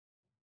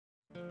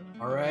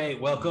All right,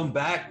 welcome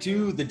back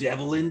to The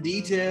Devil in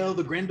Detail,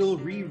 the Grendel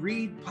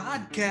Reread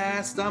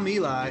podcast. I'm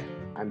Eli.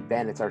 I'm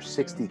Ben. It's our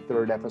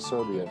 63rd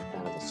episode. We have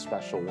kind of a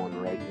special one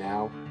right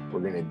now. We're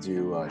going to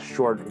do a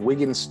short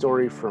Wiggins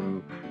story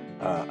from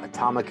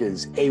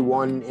Atomica's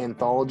A1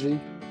 anthology.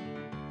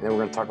 And then we're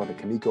going to talk about the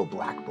Comico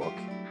Black Book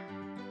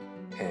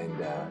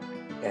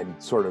and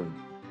sort of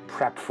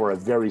prep for a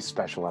very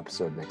special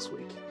episode next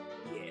week.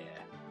 Yeah.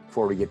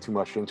 Before we get too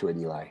much into it,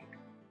 Eli,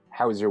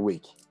 how was your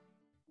week?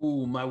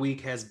 Ooh, my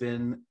week has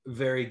been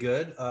very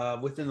good.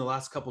 Within the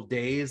last couple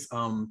days,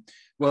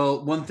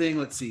 well, one thing,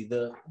 let's see,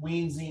 the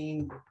Ween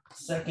Zine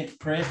second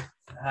print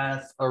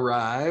has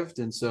arrived,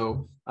 and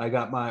so I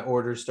got my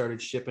orders started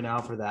shipping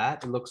out for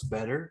that. It looks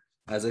better,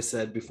 as I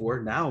said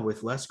before, now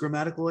with less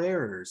grammatical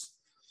errors.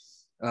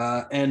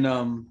 I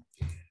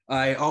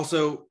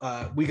also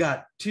we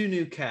got two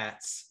new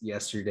cats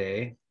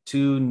yesterday,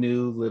 two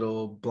new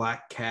little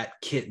black cat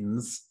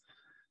kittens.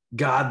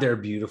 God, they're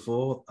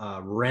beautiful.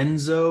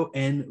 Renzo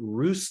and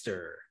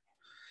Rooster.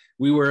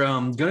 We were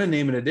gonna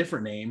name it a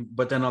different name,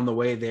 but then on the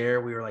way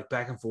there, we were like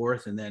back and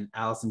forth, and then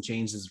Allison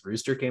Chains'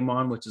 Rooster came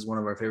on, which is one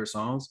of our favorite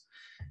songs,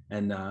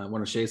 and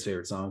one of Shay's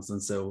favorite songs.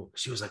 And so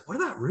she was like, "What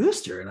about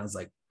Rooster?" And I was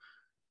like,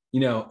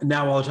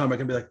 now all the time I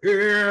can be like,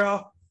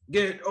 "Yeah,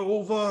 get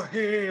over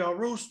here,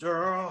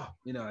 Rooster."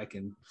 I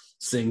can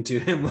sing to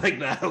him like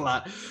that a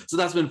lot. So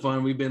that's been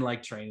fun. We've been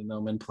like training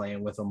them and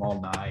playing with them all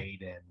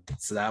night. And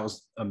so that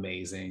was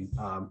amazing.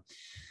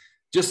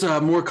 Just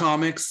more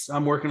comics.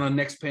 I'm working on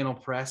Next Panel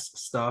Press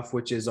stuff,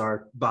 which is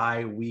our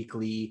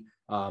bi-weekly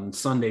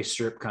Sunday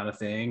strip kind of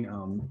thing.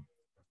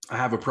 I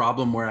have a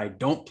problem where I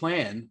don't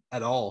plan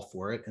at all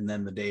for it. And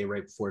then the day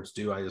right before it's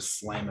due, I just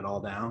slam it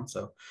all down.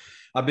 So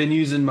I've been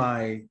using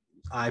my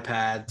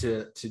iPad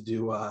to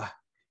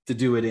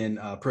do it in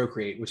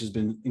Procreate, which has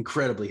been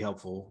incredibly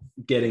helpful.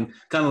 Getting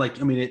kind of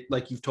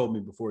like you've told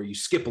me before, you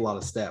skip a lot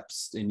of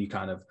steps and you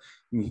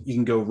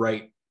can go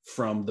right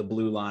from the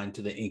blue line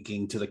to the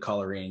inking to the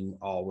coloring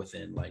all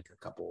within like a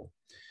couple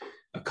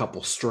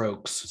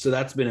strokes. So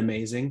that's been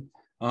amazing.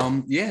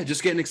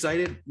 Just getting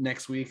excited.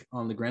 Next week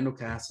on the Grendel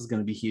cast is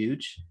going to be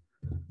huge.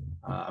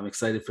 I'm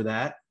excited for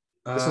that.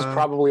 This is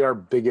probably our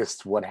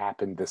biggest what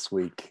happened this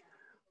week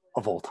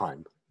of all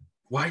time.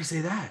 Why do you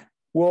say that?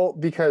 Well,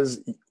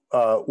 because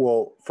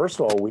first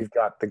of all, we've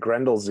got the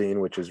Grendel Zine,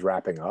 which is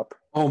wrapping up.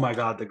 Oh my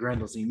God, the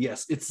Grendel Zine.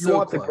 Yes, it's so you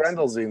want close. The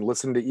Grendel Zine,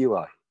 listen to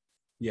Eli.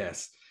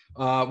 Yes.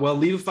 Well,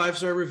 leave a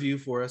 5-star review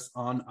for us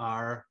on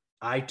our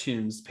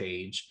iTunes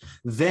page.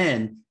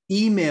 Then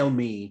email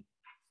me,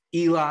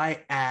 Eli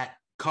at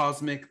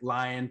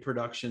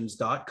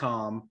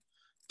cosmiclionproductions.com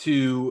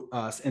to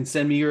us and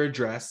send me your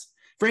address.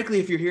 Frankly,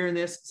 if you're hearing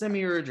this, send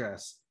me your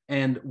address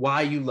and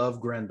why you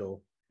love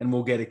Grendel, and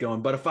we'll get it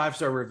going. But a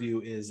 5-star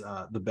review is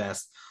the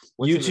best.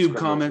 What's YouTube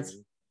comments.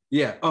 Zine?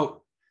 Yeah.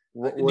 Oh,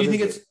 what do you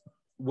think it's,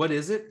 what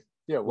is it?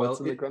 Yeah. What's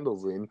in the Grendel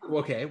Zine?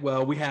 Okay.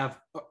 Well, we have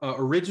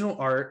original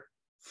art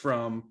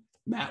from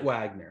Matt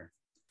Wagner,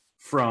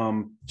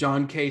 from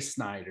John K.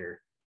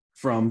 Snyder,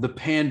 from the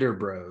Pander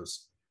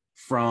Bros,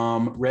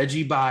 from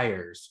Reggie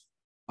Byers.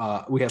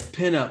 We have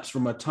pinups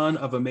from a ton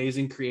of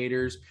amazing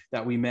creators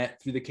that we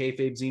met through the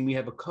Kayfabe Zine. We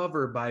have a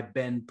cover by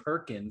Ben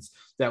Perkins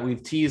that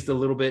we've teased a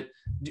little bit.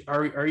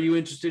 Are you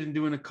interested in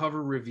doing a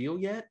cover reveal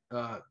yet?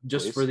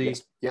 Please. For the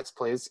yes,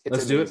 please.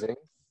 Let's amazing. Do it.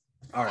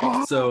 All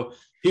right, so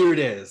here it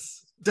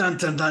is. Dun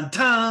dun dun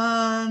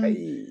dun.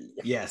 Hey.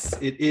 Yes,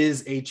 it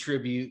is a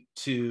tribute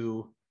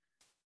to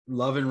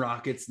Love and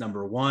Rockets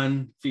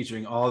 #1,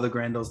 featuring all the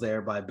Grendels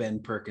there by Ben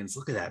Perkins.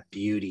 Look at that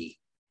beauty.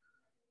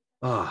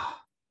 Oh.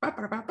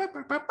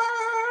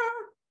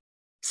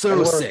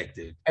 So sick,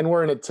 dude. And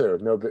we're in it too.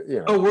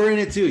 Oh, we're in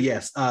it too.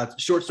 Yes.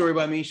 Short story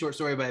by me, short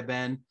story by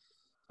Ben.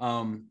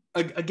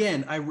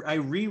 Again, I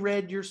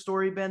reread your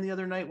story, Ben, the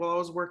other night while I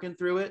was working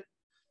through it,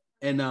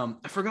 and I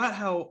forgot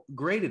how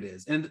great it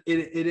is. And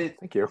it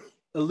thank you.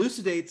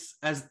 Elucidates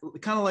as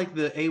kind of like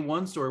the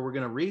A1 story we're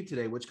going to read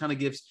today, which kind of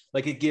gives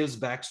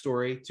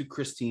backstory to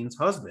Christine's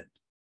husband.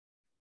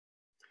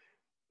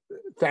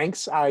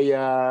 Thanks.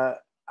 I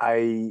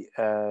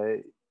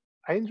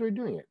enjoyed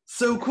doing it.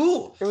 So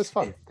cool. It was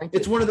fun. Thank you.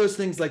 It's one of those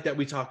things like that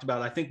we talked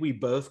about. I think we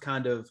both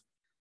kind of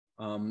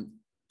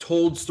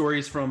told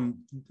stories from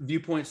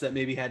viewpoints that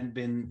maybe hadn't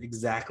been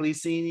exactly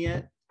seen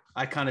yet.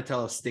 I kind of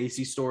tell a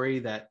Stacy story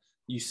that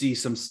you see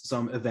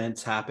some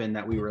events happen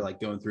that we were like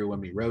going through when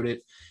we wrote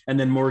it. And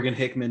then Morgan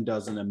Hickman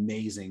does an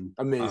amazing.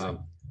 He story.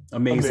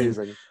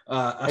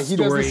 does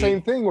the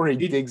same thing where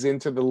he digs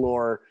into the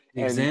lore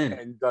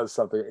and does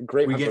something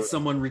great. We get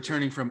someone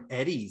returning from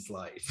Eddie's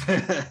life.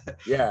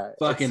 Yeah.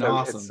 Fucking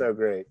awesome. It's so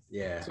great.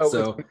 Yeah.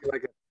 So it's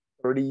like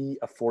a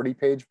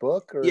 40-page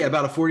book? Or? Yeah,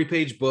 about a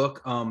 40-page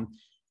book. I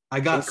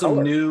got some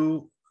color.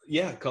 new,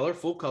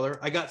 full color.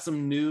 I got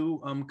some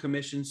new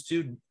commissions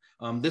too.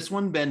 This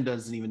one Ben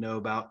doesn't even know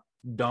about.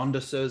 Don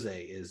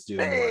DeSouza is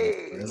doing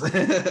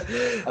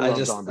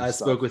one. I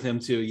spoke with him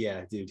too.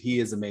 Yeah, dude,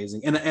 he is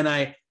amazing. And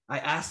I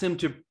asked him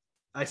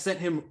I sent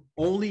him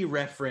only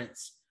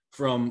reference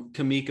from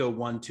Comico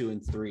 1, 2,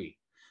 and 3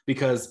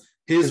 because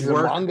his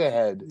work, a manga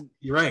head.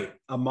 You're right,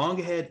 a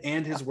manga head,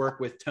 and his work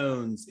with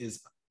tones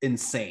is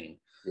insane.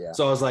 Yeah.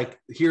 So I was like,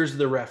 here's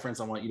the reference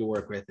I want you to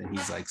work with, and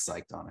he's like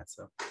psyched on it.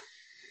 So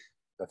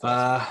that's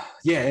awesome.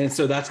 Yeah, and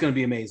so that's going to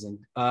be amazing.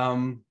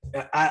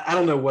 I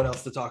don't know what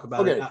else to talk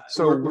about. Okay,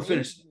 so we're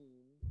finished.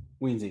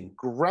 Ween Zine.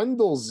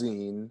 Grendel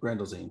Zine.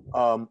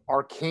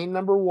 Arcane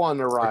 #1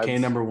 arrived.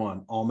 Arcane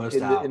 #1,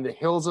 almost out. In the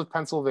hills of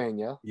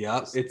Pennsylvania.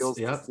 Yep.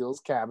 Steele's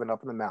cabin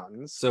up in the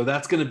mountains. So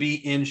that's going to be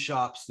in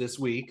shops this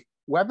week.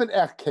 Weapon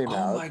X came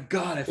out. Oh my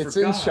God, I forgot. It's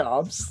in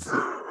shops.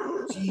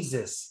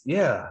 Jesus.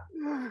 Yeah.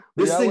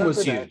 This thing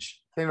was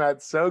huge. Came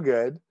out so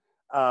good.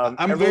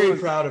 I'm very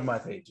proud of my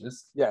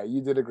pages. Yeah, you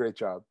did a great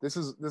job. This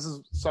is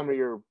some of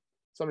your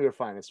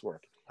finest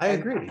work. I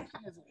agree.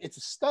 It's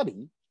a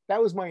study.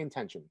 That was my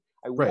intention.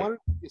 I wanted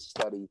to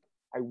study.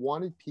 I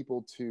wanted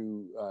people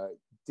to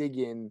dig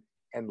in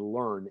and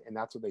learn, and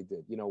that's what they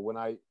did. You know, one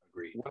of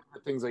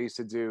the things I used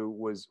to do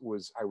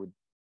was I would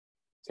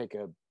take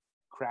a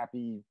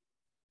crappy,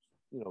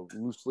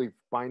 loose leaf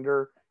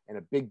binder and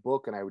a big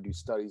book, and I would do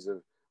studies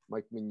of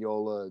Mike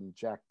Mignola and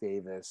Jack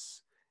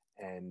Davis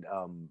and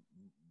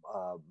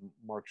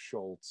Mark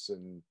Schultz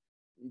and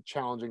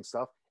challenging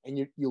stuff. And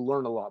you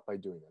learn a lot by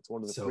doing that. It's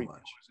one of the three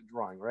pillars of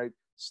drawing, right?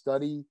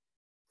 Study,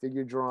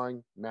 figure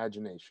drawing,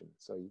 imagination.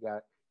 So you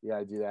got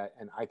to do that.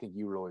 And I think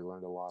you really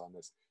learned a lot on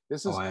this.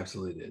 I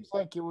absolutely did.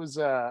 Like it was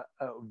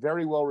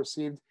very well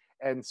received.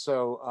 And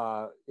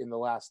so in the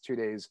last 2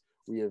 days,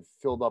 we have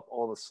filled up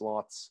all the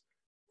slots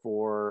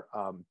for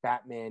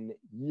Batman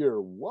Year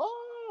One.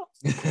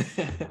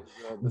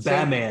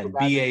 Batman,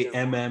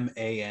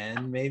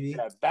 BAMMAN, maybe.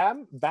 Yeah,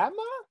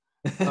 Batman.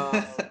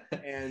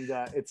 And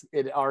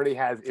it already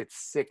has its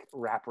sick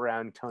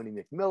wraparound Tony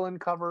McMillan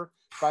cover.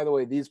 By the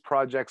way, these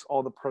projects,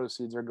 all the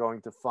proceeds are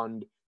going to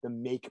fund the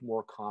Make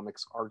More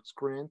Comics Arts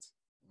Grant,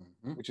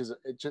 which is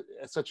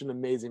such an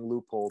amazing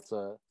loophole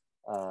to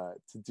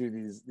do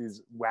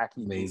these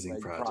wacky amazing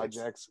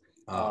projects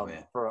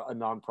for a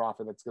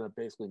nonprofit that's going to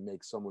basically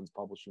make someone's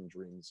publishing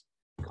dreams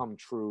come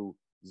true,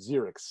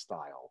 Xerox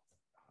style.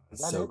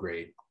 That's so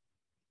great.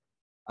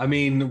 I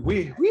mean,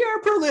 we are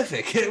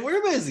prolific.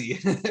 We're busy.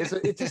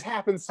 It just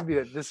happens to be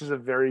that this is a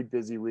very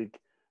busy week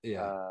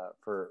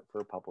for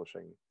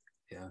publishing.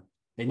 Yeah.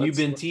 And you've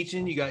been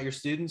teaching, you got your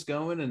students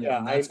going, and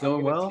that's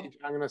going well?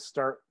 I'm going to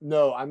start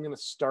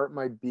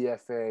my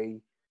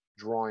BFA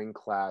drawing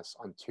class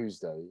on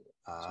Tuesday.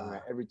 So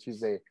every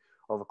Tuesday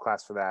I'll have a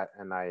class for that.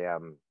 And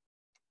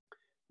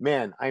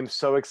I'm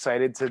so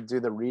excited to do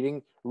the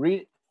reading.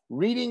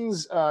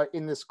 Readings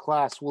in this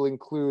class will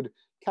include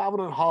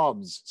Calvin and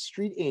Hobbes,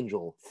 Street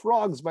Angel,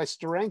 Frogs by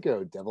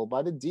Steranko, Devil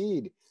by the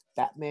Deed,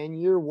 Batman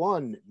Year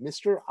One,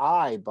 Mr.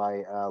 I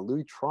by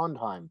Louis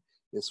Trondheim,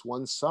 This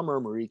One Summer,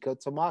 Marika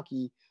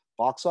Tamaki,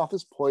 Box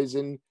Office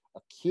Poison,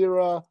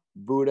 Akira,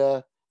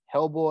 Buddha,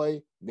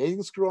 Hellboy,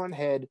 Amazing Screw on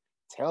Head,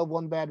 Tale of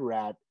One Bad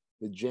Rat,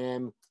 The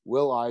Jam,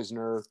 Will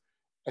Eisner,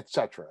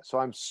 etc. So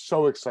I'm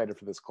so excited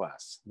for this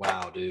class.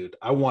 Wow, dude.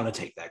 I want to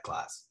take that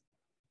class.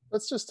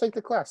 Let's just take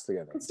the class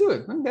together. Let's do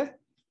it. Okay.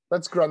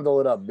 Let's Grendel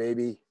it up,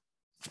 baby.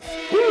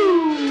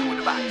 Woo! To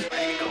the box,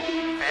 ready to go.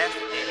 Fast,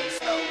 maybe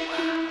slow.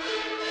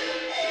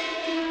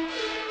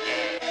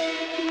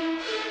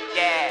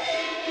 Yeah.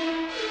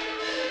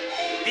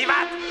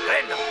 Vivat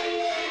Grendel.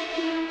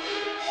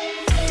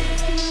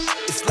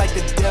 It's like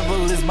the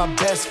devil is my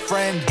best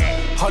friend.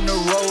 Hunter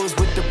Rose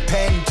with the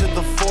pen to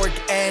the fork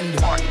end,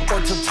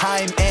 or till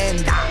time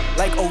end.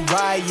 Like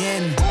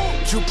Orion,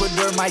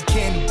 Jupiter, my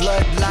kin,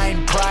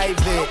 bloodline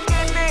private.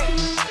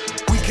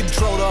 We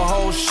control the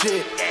whole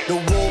shit. The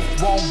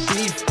wolf won't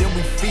beef, then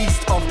we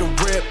feast off the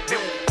rip.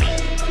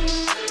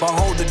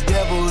 Behold the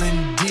devil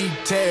in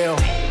detail.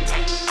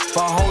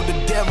 Behold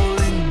the devil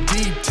in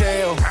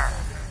detail.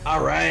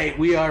 All right,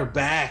 we are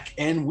back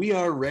and we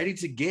are ready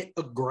to get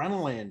a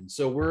Grenolan.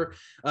 So we're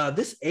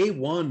this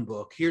A1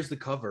 book. Here's the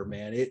cover,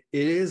 man. It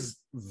is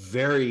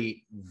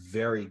very,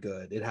 very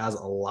good. It has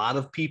a lot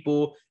of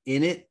people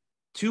in it.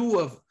 Two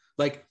of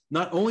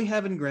not only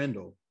having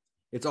Grendel,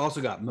 it's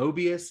also got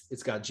Mobius.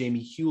 It's got Jamie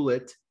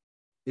Hewlett.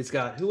 It's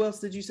got who else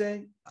did you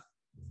say?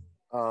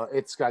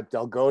 It's got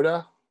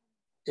Delgota.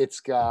 It's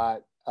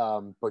got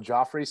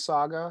Bojafri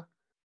Saga.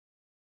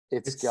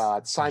 It's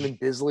got Simon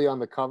Bisley on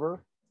the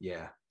cover.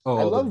 Yeah. Oh,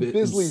 I love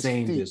Bisley's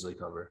insane feet. Bisley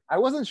cover. I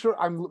wasn't sure.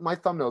 My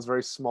thumbnail is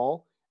very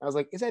small. I was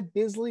like, "Is that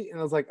Bisley?" And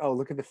I was like, "Oh,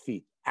 look at the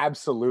feet!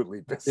 Absolutely,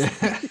 Bisley."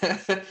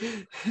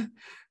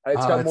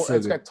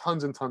 It's got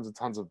tons and tons and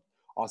tons of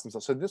awesome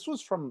stuff. So this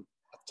was from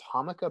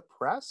Atomica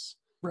Press,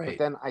 right? But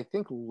then I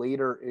think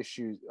later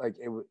issues, like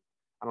it was,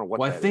 I don't know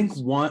what. Well,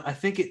 I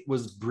think it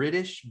was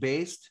British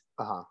based,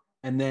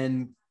 and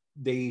then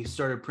they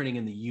started printing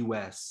in the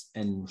US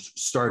and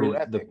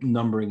started the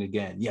numbering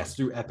again. Yes,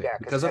 through Epic,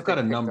 because I've got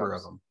a number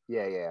of them.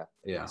 Yeah.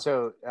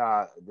 So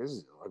this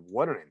is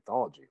what an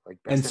anthology.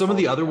 And some of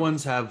the other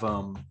ones have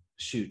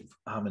shoot,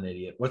 I'm an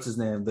idiot. What's his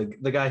name?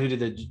 The guy who did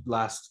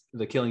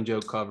the Killing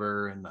Joke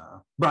cover, and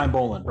Brian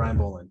Boland.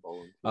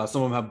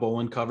 Some of them have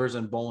Boland covers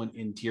and Boland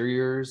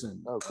interiors,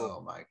 and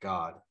oh my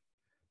god.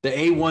 The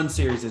A1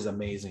 series is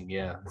amazing.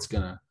 Yeah, it's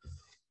gonna.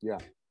 Yeah.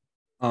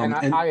 And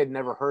I had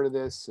never heard of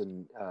this,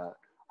 and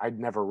I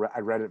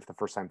read it for the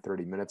first time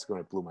 30 minutes ago,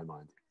 and it blew my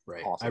mind.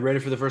 Right. Awesome. I read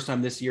it for the first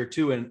time this year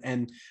too,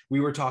 and we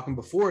were talking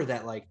before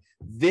that like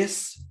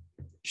this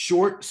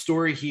short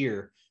story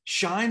here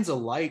shines a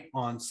light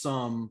on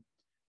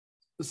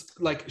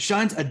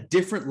shines a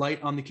different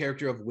light on the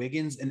character of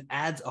Wiggins and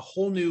adds a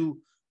whole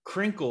new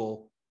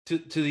crinkle to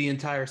the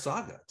entire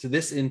saga, to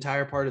this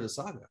entire part of the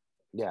saga.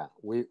 Yeah,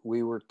 we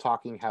were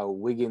talking how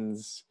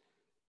Wiggins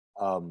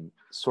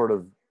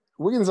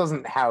Wiggins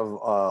doesn't have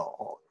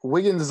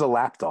Wiggins is a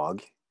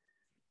lapdog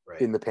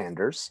in the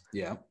Panders.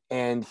 Yeah.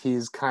 And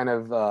he's kind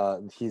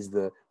of he's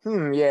the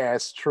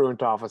yes,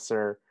 truant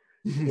officer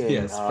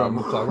in,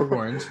 from Clockwork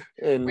Orange.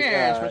 In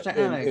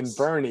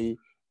Bernie.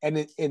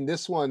 And in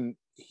this one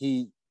but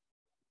he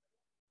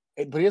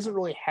doesn't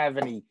really have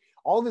any.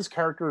 All of his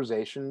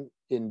characterization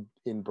in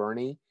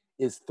Bernie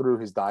is through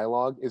his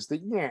dialogue, is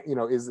his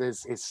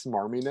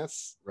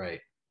smarminess.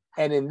 Right.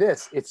 And in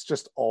this, it's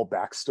just all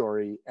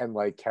backstory and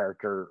like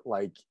character,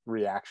 like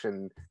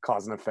reaction,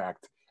 cause and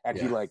effect, and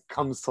he like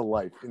comes to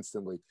life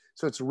instantly.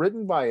 So it's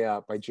written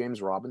by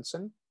James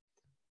Robinson.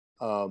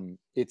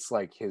 It's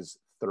like his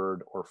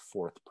third or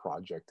fourth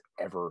project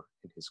ever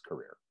in his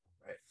career.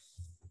 Right.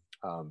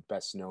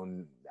 Best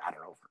known, I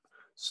don't know,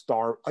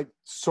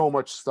 so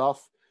much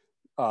stuff.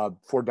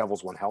 Four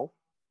Devils, One Hell.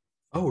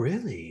 Oh,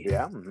 really?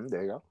 Yeah.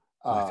 There you go.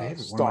 My favorite.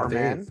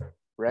 Starman.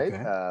 Right?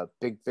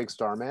 Okay. Big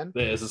Starman.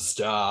 There's a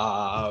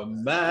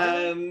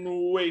starman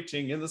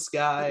waiting in the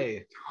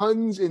sky.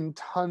 Tons and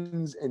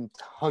tons and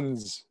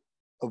tons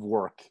of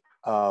work.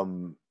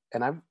 And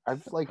I've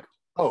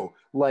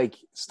like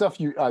stuff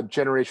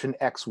Generation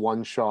X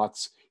one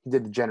shots. He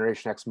did the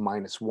Generation X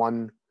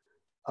 -1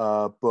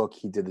 book.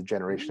 He did the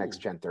Generation X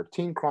Gen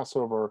 13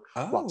 crossover.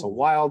 Lots of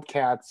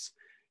Wildcats.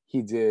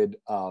 He did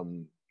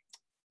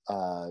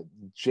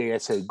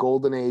JSA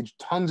Golden Age,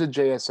 tons of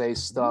JSA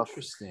stuff,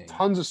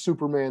 tons of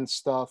Superman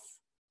stuff.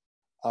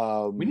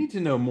 We need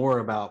to know more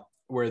about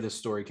where this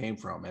story came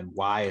from and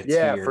why it's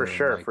here. For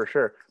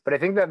sure. But I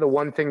think that the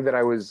one thing that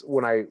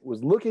when I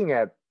was looking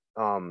at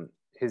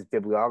his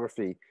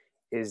bibliography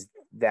is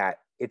that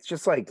it's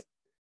just like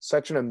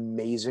such an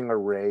amazing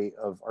array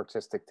of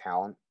artistic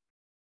talent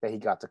that he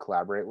got to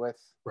collaborate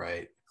with.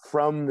 Right.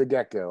 From the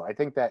get-go. I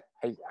think that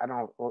I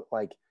don't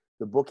like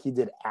the book he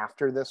did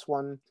after this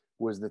one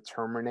was the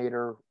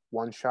Terminator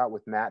one shot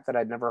with Matt that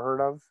I'd never heard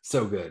of.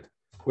 So good.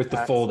 With the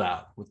fold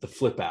out, with the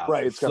flip out.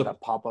 Right. It's got that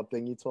pop-up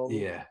thing you told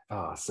me. Yeah.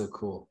 Oh, so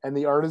cool. And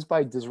the art is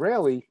by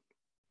Disraeli,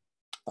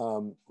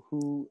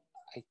 who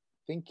I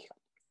think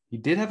he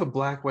did have a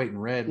black, white, and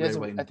red. Red,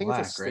 white, and I think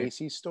black, it's a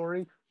Stacy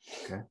story.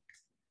 Okay.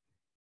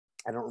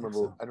 I don't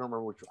remember. I don't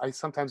remember which. I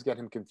sometimes get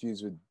him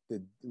confused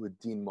with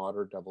Dean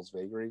Motter, Devil's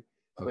Vagary.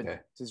 Okay.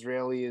 But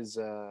Disraeli is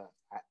I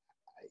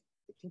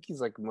think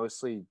he's like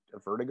mostly a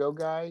Vertigo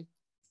guy.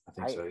 I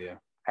think so, yeah.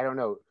 I don't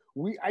know.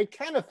 I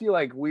kind of feel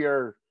like we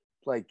are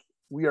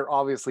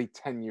obviously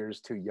 10 years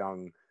too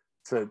young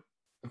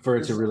for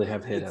it to really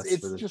have hit us.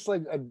 It's just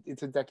like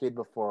it's a decade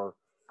before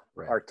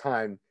our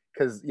time,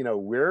 because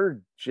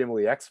we're Jim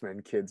Lee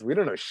X-Men kids. We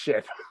don't know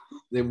shit.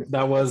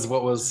 That was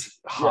what was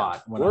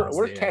hot when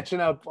we're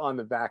catching up on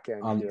the back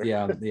end here.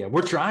 Yeah.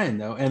 We're trying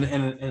though,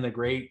 and a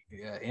great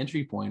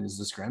entry point is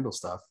this Grendel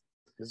stuff.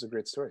 This is a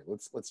great story.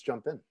 Let's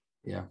jump in.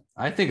 Yeah,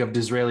 I think of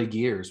Disraeli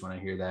Gears when I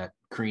hear that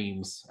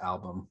Cream's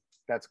album.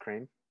 That's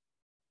Cream.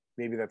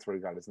 Maybe that's where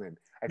he got his name.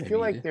 I feel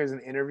like there's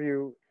an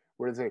interview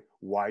where it's like,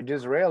 "Why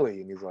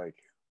Disraeli?" and he's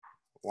like,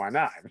 "Why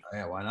not?"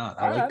 Yeah, why not?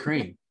 I like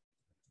Cream.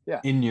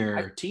 Yeah. In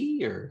your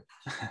tea, or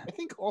I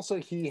think also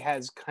he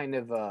has kind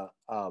of a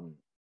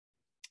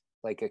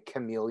like a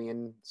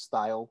chameleon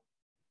style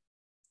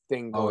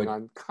thing going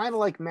on, kind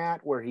of like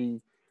Matt, where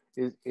he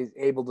is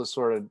able to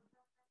sort of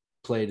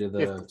play to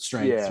the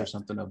strengths or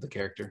something of the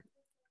character.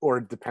 Or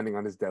depending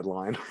on his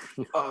deadline.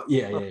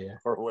 Yeah.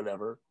 Or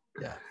whatever.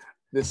 Yeah.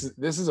 This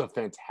is a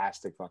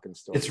fantastic fucking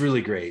story. It's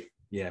really great.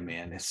 Yeah,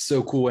 man. It's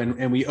so cool.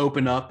 And we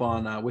open up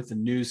on with the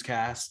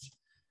newscast.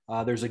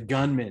 There's a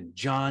gunman,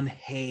 John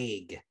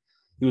Haig.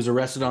 He was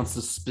arrested on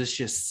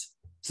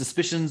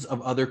suspicions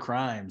of other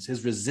crimes.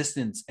 His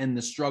resistance and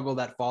the struggle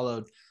that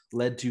followed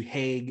led to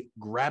Haig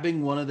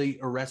grabbing one of the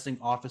arresting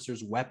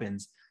officer's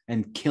weapons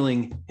and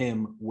killing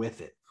him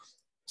with it.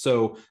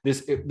 So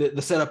the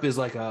setup is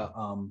like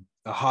a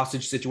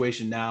hostage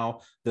situation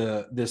now.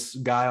 This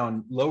guy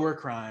on lower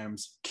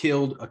crimes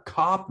killed a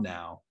cop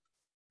now,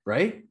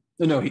 right?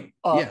 No,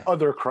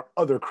 other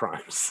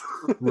crimes.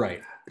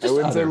 Right. I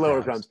wouldn't say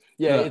lower crimes.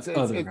 Yeah, it's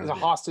a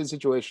hostage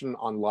situation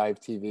on live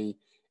TV,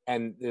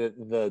 and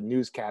the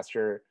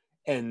newscaster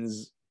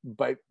ends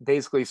by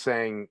basically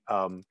saying,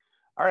 "All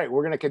right,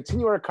 we're going to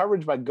continue our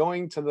coverage by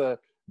going to the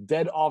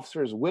dead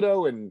officer's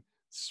widow and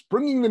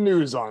springing the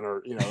news on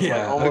her,"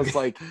 almost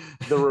like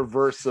the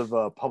reverse of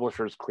a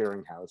Publishers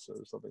Clearinghouse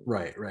or something.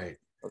 Right.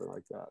 Something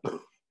like that.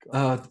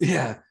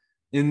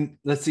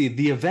 Let's see,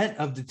 the event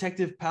of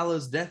Detective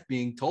Palo's death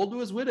being told to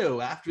his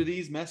widow after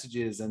these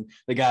messages, and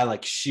the guy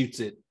like shoots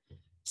it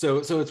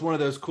So it's one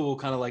of those cool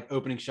kind of like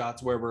opening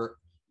shots where we're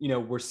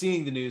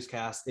seeing the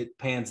newscast, it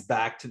pans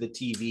back to the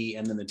TV,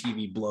 and then the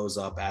TV blows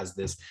up as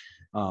this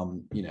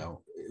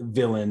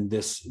villain,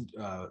 this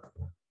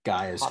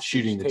guy is Hostage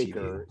shooting the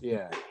taker. TV.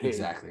 Yeah,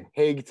 Exactly.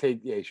 Haig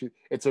take. Yeah,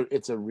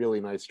 it's a really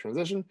nice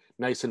transition,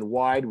 nice and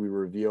wide. We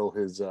reveal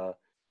his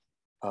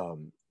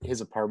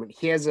apartment.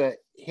 He has a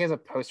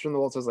poster on the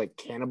wall that says like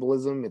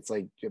cannibalism. It's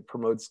like it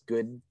promotes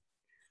good,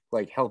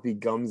 like healthy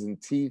gums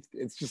and teeth.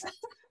 It's just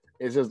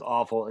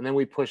awful. And then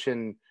we push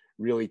in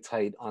really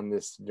tight on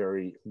this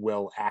very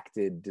well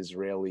acted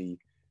Disraeli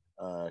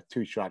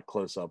 2-shot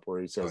close up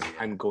where he says,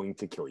 "I'm going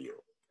to kill you."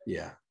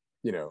 Yeah.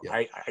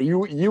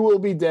 You will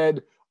be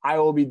dead. I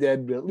will be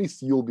dead, but at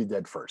least you'll be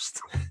dead first.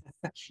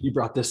 You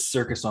brought this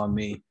circus on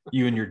me,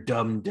 you and your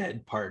dumb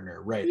dead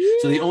partner, right? Yeah.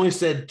 So they only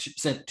sent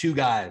 2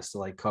 guys to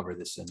like cover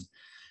this, and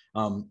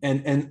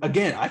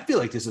again, I feel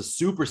like this is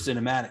super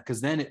cinematic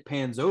because then it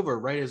pans over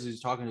right as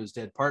he's talking to his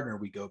dead partner.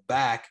 We go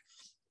back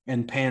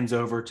and pans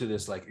over to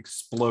this like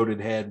exploded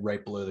head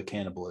right below the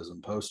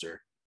cannibalism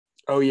poster.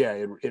 Oh yeah,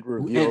 it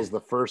reveals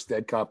the first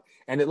dead cop,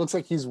 and it looks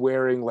like he's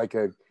wearing like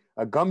a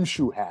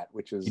gumshoe hat,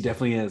 which is he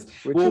definitely is.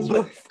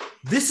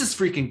 This is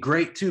freaking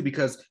great too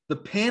because the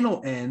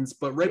panel ends,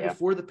 but right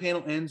before the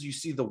panel ends, you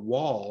see the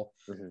wall,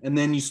 and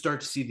then you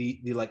start to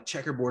see the like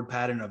checkerboard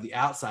pattern of the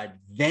outside.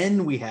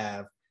 Then we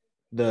have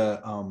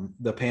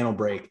the panel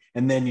break,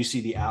 and then you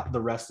see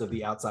the rest of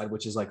the outside,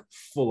 which is like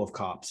full of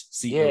cops.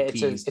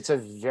 COPs. It's a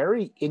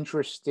very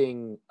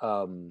interesting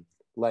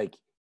like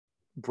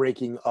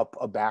breaking up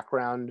a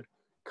background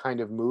kind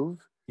of move.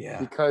 Yeah.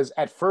 Because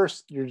at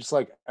first you're just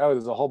like, oh,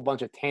 there's a whole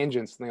bunch of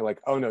tangents, and they're like,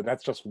 oh no,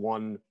 that's just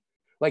one.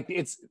 Like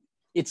it's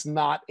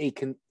not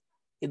it's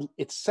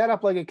set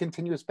up like a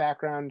continuous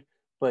background,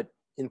 but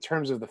in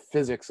terms of the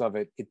physics of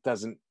it, it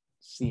doesn't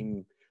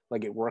seem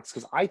like it works.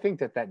 Because I think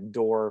that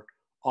door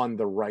on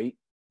the right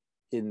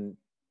in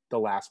the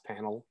last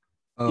panel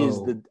is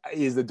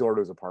the door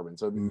to his apartment.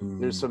 So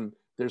there's some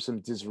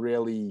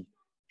Disraeli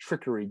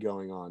trickery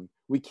going on.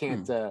 We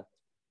can't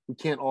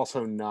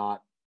also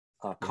not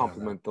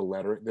compliment the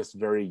letter, this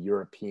very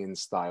European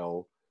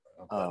style,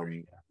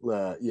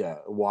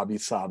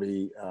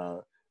 wabi-sabi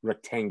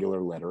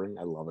rectangular lettering.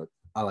 I love it.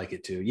 I like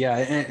it too. Yeah,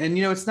 and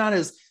it's not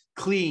as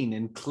clean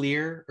and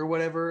clear or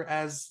whatever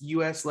as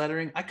US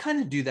lettering. I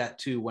kind of do that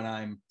too when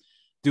I'm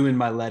doing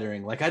my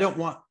lettering. Like I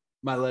want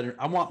my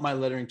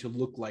lettering to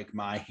look like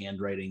my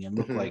handwriting and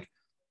look like,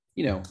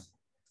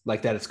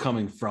 like that it's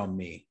coming from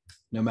me,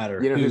 no matter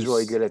who's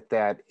really good at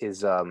that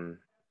is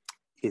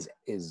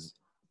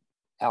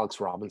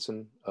Alex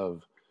Robinson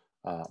of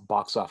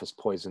Box Office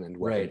Poison and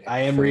Weapon. Right. I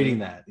am reading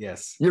that.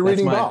 Yes. You're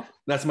reading Bob.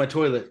 That's my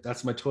toilet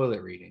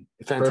reading.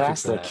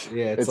 Fantastic.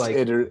 Yeah.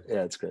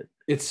 It's great.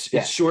 It's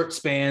short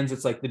spans.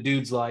 It's like the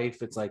dude's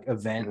life. It's like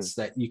events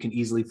that you can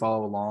easily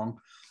follow along.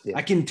 Yeah.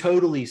 I can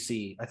totally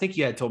see. I think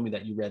you had told me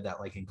that you read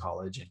that like in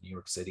college in New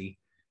York City,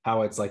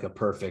 how it's like it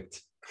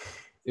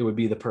would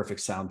be the perfect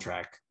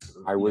soundtrack.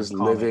 I was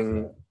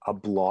living a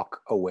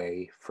block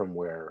away from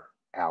where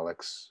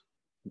Alex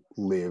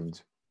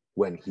lived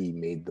when he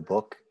made the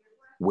book,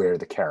 where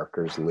the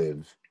characters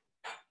live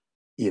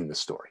in the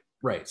story.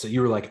 Right. So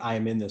you were like, I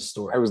am in this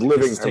story. I was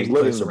living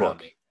the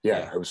book.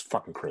 Yeah, it was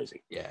fucking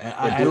crazy. Yeah.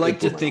 I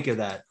like to think of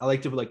that. I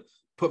like to like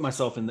put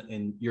myself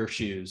in your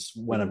shoes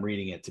when I'm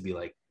reading it to be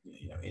like,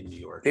 in New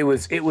York. It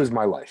was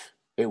my life.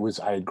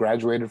 I had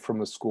graduated from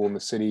a school in the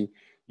city.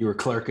 You were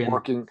clerking.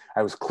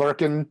 I was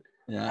clerking.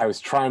 Yeah. I was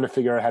trying to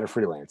figure out how to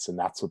freelance, and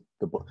that's what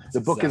the book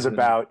is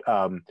about.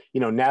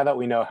 Now that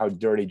we know how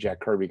dirty Jack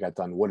Kirby got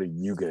done, what are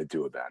you going to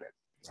do about it?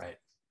 Right.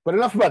 But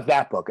enough about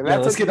that book. And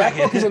let's get back.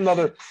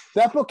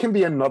 That book can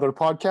be another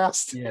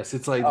podcast. Yes,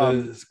 it's like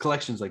the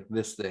collections like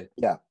this thing.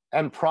 Yeah,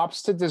 and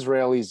props to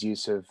Disraeli's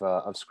use of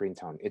screen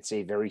tone. It's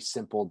a very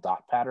simple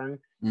dot pattern,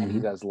 and he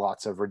does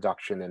lots of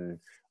reduction and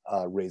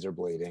razor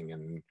blading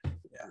and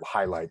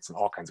highlights and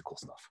all kinds of cool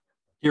stuff.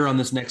 Here on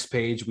this next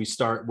page, we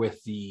start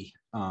with the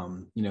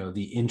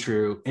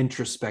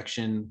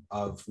introspection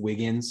of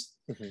Wiggins,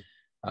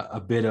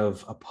 a bit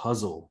of a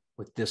puzzle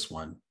with this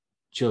one.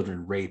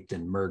 Children raped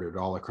and murdered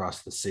all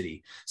across the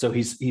city. So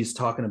he's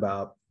talking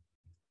about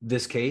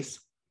this case,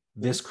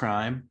 this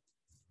crime,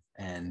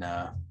 and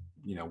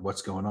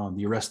what's going on.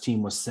 The arrest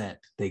team was sent.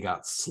 They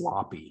got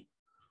sloppy.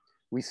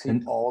 We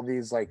see all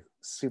these like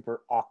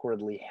super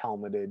awkwardly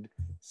helmeted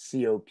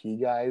COP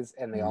guys,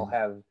 and they all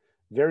have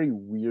very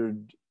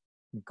weird,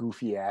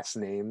 goofy ass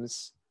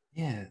names.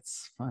 Yeah,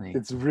 it's funny.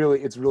 It's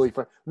really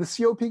fun. The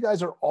COP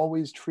guys are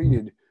always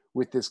treated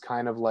with this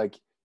kind of like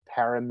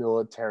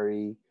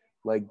paramilitary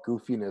like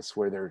goofiness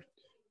where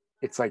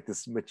it's like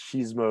this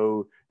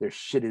machismo, their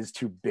shit is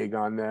too big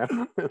on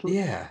them.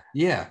 yeah,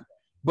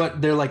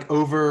 but they're like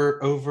over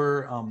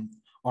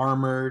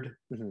armored,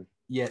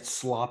 yet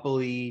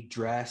sloppily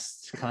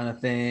dressed kind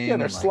of thing. Yeah,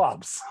 they're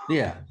slobs.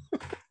 Yeah.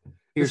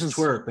 Here's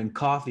twerp and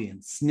coffee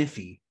and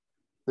sniffy.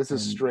 This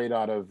is straight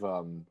out of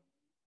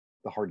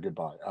The Hard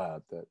Goodbye,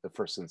 the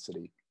First Sin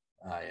City.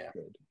 Yeah.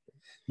 Good.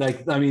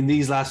 Like, I mean,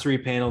 these last 3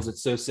 panels,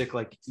 it's so sick.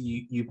 Like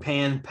you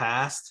pan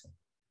past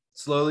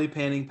slowly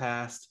panning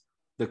past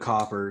the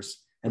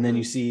coppers, and then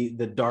you see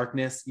the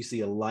darkness, you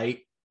see a light,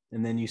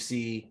 and then you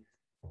see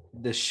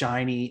the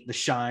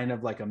shine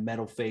of like a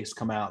metal face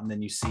come out, and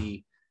then you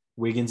see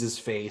Wiggins's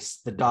face,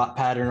 the dot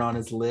pattern on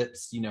his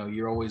lips. You know,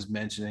 you're always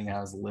mentioning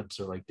how his lips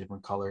are like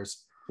different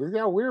colors. He's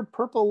got weird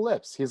purple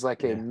lips. He's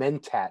like a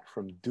mentat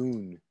from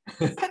Dune.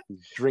 He's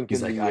drinking.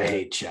 He's like, I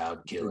hate child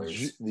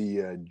killers.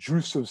 The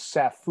juice of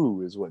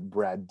Safu is what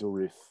Brad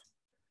Dourif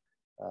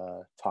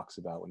talks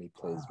about when he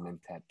plays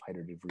Mentat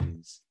Piter de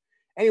Vries.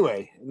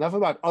 Anyway, enough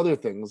about other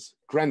things.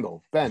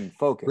 Grendel, Ben,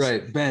 focus.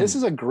 Right, Ben. This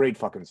is a great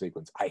fucking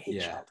sequence. I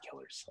hate child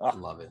killers. I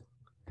love it.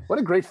 What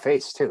a great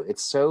face too.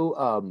 It's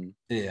so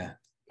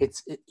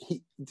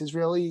It's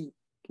really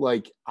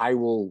like, I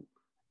will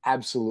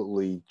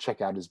absolutely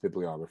check out his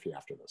bibliography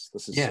after this.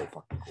 This is so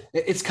fucking cool.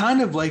 It's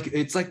kind of like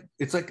it's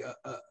like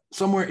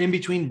somewhere in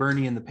between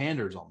Bernie and the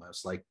Panders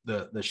almost. Like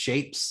the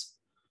shapes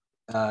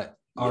are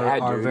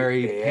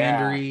very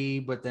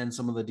pandery, but then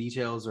some of the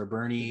details are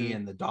Bernie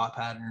and the dot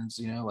patterns,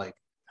 you know, like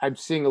I'm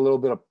seeing a little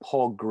bit of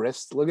Paul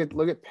Grist. Look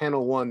at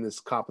panel 1, this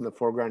cop in the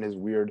foreground, his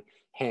weird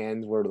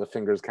hands where the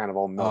fingers kind of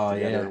all melt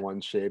together in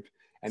one shape.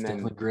 And it's then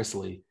definitely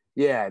gristly.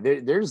 Yeah,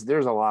 there's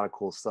a lot of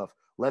cool stuff.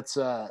 Let's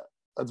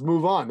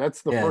move on.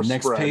 That's the first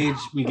next spread. page.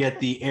 We get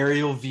the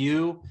aerial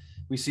view.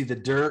 We see the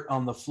dirt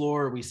on the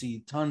floor. We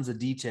see tons of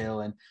detail,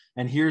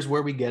 and here's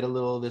where we get a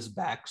little of this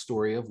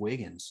backstory of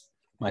Wiggins.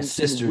 My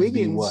sister would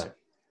be what?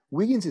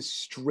 Wiggins is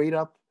straight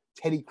up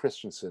Teddy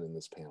Christensen in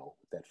this panel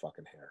with that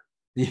fucking hair.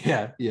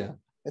 Yeah.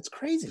 That's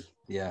crazy.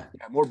 Yeah.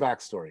 More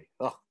backstory.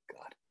 Oh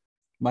God.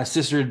 My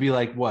sister would be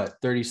like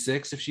what,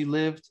 36 if she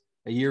lived,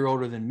 a year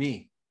older than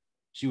me.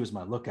 She was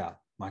my lookout,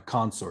 my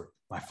consort,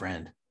 my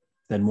friend.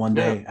 Then one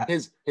day,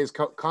 his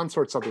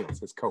consort, something else.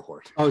 His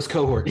cohort. Oh, his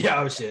cohort.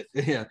 Yeah. Oh shit.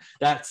 Yeah.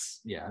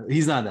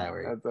 He's not that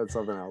way. That's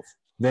something else.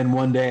 Then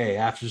one day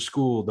after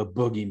school, the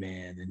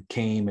boogeyman and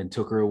came and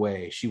took her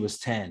away. She was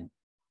 10.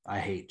 I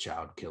hate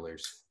child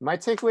killers. My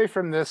takeaway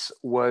from this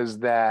was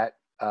that,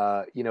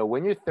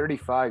 when you're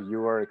 35,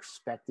 you are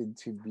expected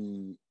to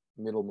be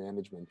middle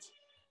management.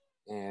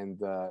 And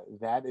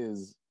that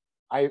is,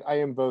 I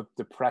am both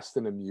depressed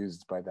and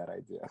amused by that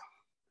idea.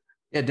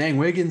 Yeah, dang,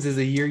 Wiggins is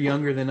a year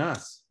younger than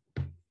us.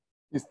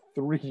 He's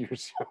 3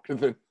 years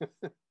younger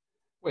than.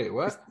 Wait,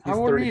 what? He's How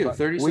old are you?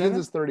 37? Wiggins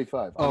is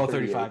 35. Oh,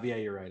 35. Yeah,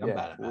 you're right. I'm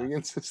bad at math.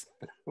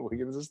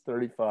 Wiggins is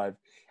 35,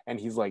 and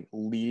he's like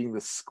leading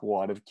the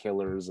squad of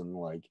killers, and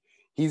like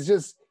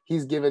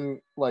he's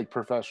given like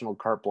professional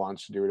carte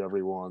blanche to do whatever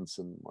he wants,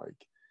 and like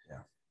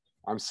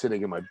I'm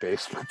sitting in my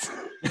basement.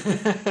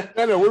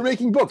 No, we're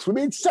making books. We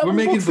made 7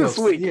 books this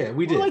week. Yeah,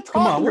 we did.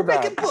 Come on, we're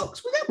making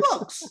books. We got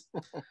books.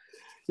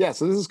 Yeah,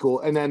 so this is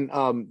cool. And then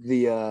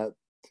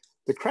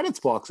the credits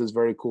box is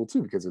very cool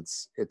too, because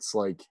it's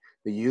like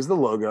they use the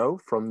logo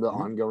from the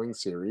ongoing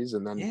series,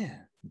 and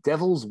then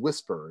Devil's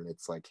Whisper, and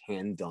it's like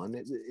hand done.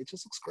 It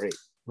just looks great.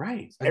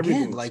 Right.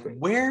 Again, like great.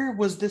 Where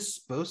was this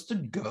supposed to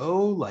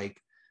go?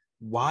 Like,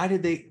 why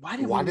did they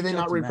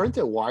not reprint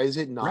it? Why is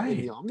it not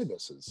in the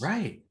omnibuses?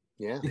 Right.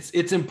 Yeah.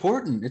 It's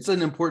important. It's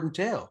an important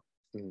tale.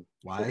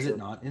 Why is it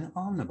not in an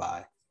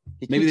omnibuy?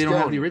 Maybe they don't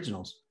have the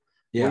originals.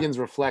 Yeah. Wiggins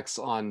reflects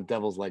on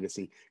Devil's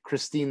legacy.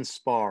 Christine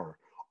Spar.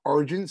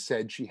 Argent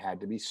said she had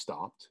to be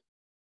stopped,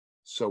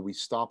 so we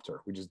stopped her.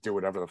 We just do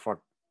whatever the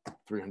fuck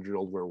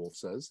 300-year-old werewolf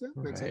says. Yeah,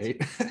 makes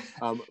sense.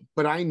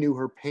 But I knew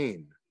her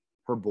pain,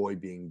 her boy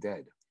being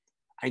dead.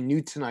 I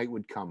knew tonight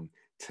would come.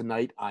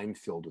 Tonight I'm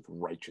filled with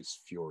righteous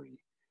fury.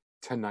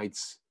 Tonight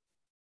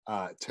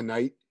I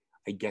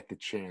get the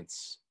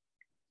chance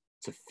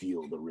to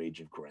feel the rage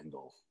of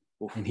Grendel.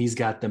 And he's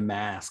got the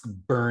mask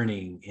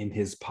burning in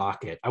his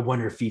pocket. I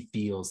wonder if he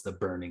feels the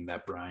burning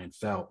that Brian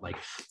felt, like,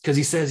 because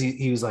he says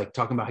he was like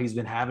talking about he's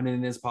been having it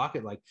in his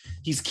pocket, like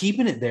he's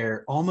keeping it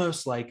there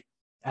almost like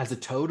as a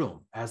totem,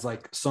 as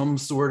like some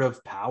sort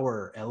of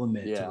power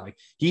element. To, like,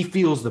 he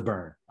feels the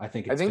burn. I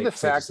think the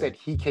fact that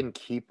he can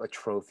keep a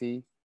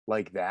trophy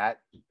like that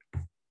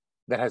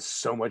has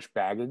so much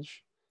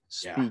baggage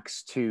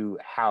speaks to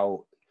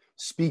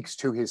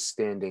his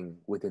standing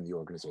within the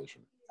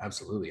organization.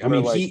 Absolutely. I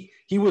mean, like,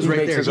 he was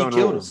right there. He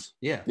killed him.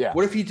 Yeah.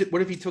 What if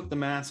he took the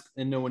mask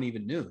and no one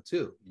even knew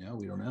too? You know,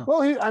 we don't know.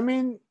 Well,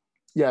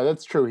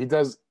 that's true. He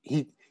does.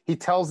 He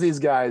tells these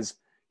guys,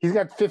 he's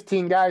got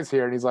 15 guys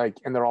here, and he's like,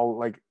 and they're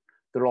all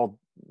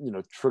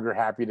trigger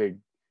happy to,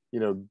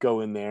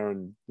 go in there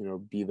and,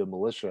 be the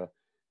militia.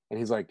 And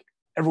he's like,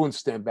 everyone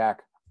stand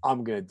back.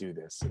 I'm going to do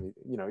this. And,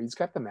 he's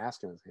got the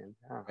mask in his hand.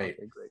 Oh, right.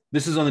 Okay, great.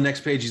 This is on the next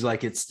page. He's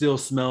like, it still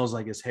smells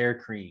like his hair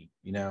cream,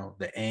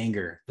 the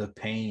anger, the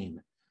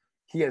pain.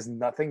 He has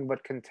nothing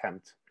but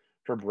contempt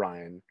for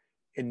Brian.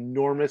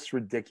 Enormous,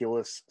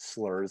 ridiculous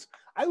slurs.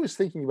 I was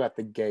thinking about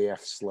the gay F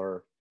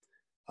slur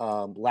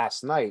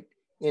last night,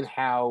 in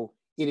how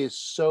it is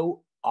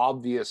so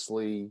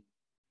obviously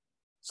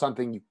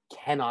something you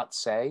cannot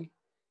say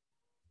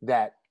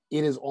that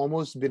it has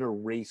almost been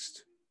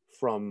erased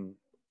from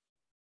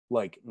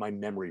like my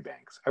memory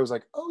banks. I was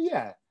like, oh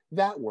yeah,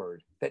 that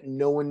word that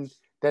no one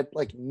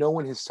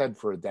has said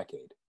for a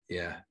decade.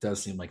 Yeah, it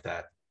does seem like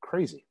that.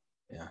 Crazy.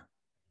 Yeah.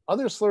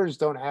 Other slurs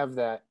don't have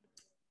that.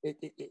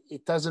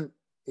 It doesn't.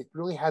 It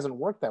really hasn't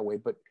worked that way.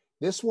 But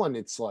this one,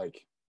 it's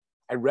like,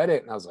 I read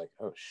it and I was like,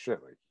 oh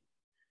shit, like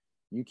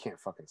you can't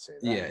fucking say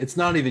that. Yeah, it's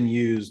not even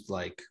used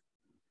like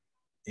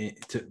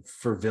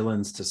for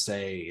villains to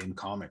say in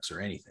comics or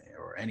anything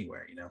or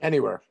anywhere, you know.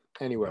 Anywhere.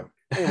 Anyway,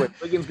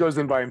 Wiggins goes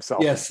in by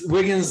himself. Yes,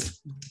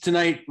 Wiggins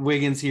tonight.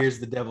 Wiggins hears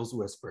the devil's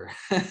whisper.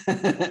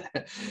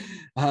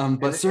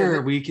 But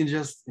sir, we can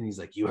just. And he's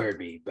like, "You heard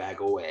me. Back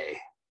away."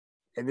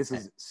 And this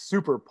is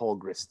super Paul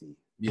Gristy.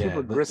 Yeah,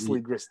 super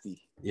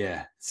Gristy.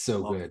 Yeah,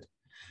 so Love good.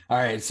 All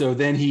right, so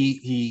then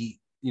he,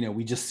 you know,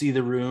 we just see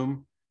the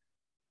room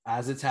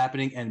as it's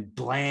happening, and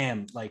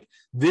blam! Like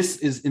this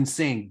is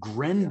insane.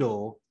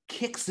 Grendel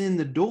kicks in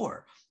the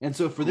door, and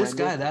so for this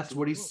guy, that's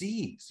what he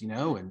sees, you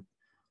know, and.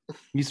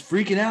 He's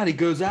freaking out. He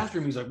goes after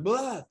him. He's like,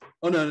 blah.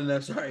 Oh, no,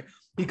 sorry.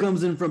 He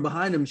comes in from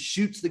behind him,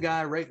 shoots the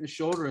guy right in the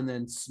shoulder, and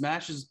then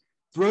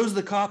throws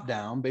the cop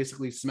down,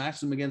 basically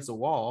smashes him against the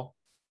wall.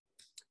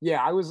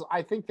 Yeah,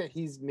 I think that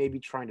he's maybe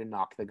trying to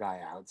knock the guy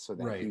out so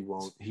that he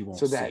won't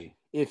so see. That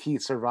if he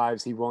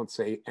survives, he won't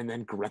say, and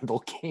then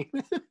Grendel came.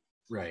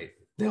 Right.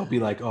 They'll be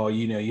like, oh,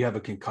 you know, you have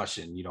a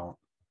concussion. You don't.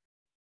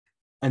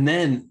 And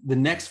then the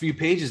next few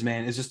pages,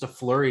 man, is just a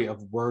flurry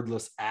of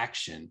wordless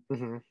action.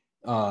 Mm-hmm.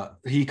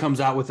 He comes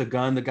out with a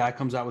gun. The guy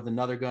comes out with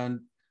another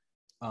gun.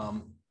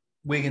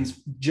 Wiggins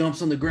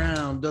jumps on the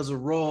ground, does a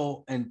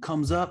roll, and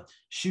comes up,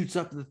 shoots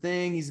up the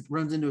thing. He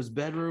runs into his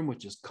bedroom,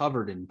 which is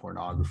covered in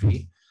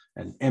pornography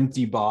and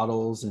empty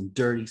bottles and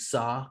dirty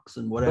socks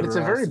and whatever. But it's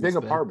a very big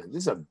apartment.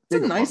 This is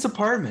a nice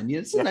apartment. Yeah,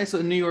 it's a nice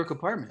New York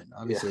apartment.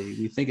 Obviously,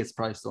 we think it's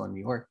probably still in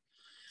New York.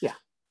 Yeah.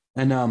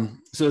 And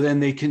so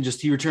then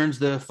he returns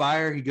the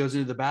fire. He goes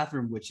into the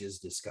bathroom, which is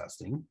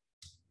disgusting.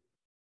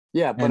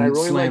 Yeah, but I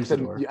really like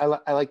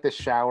I like the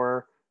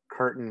shower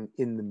curtain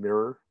in the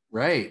mirror.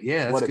 Right.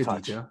 Yeah, that's what a good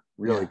touch. detail.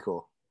 Really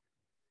cool.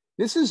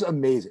 This is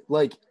amazing.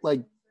 Like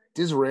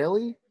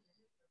Disraeli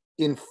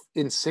in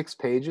 6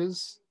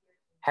 pages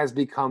has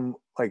become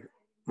like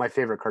my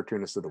favorite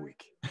cartoonist of the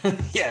week.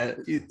 Yeah,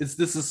 this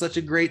is such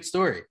a great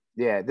story.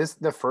 Yeah,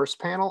 the first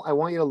panel, I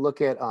want you to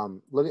look at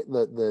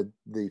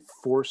the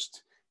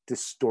forced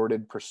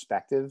distorted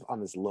perspective on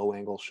this low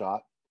angle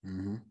shot.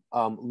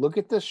 Mm-hmm. Look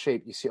at the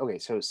shape. You see, okay,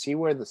 so see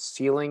where the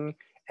ceiling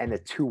and the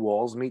 2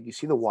 walls meet. You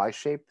see the Y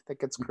shape that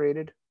gets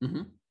created?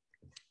 Mm-hmm.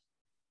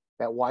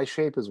 That Y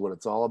shape is what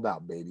it's all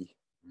about, baby.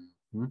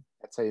 Mm-hmm.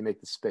 That's how you make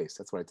the space.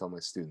 That's what I tell my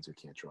students who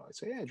can't draw. I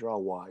say, yeah, draw a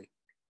Y.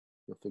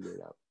 You'll figure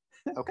it out.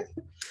 Okay.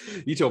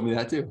 You told me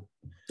that too.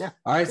 Yeah.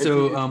 All right.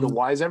 So the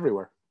Y's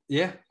everywhere.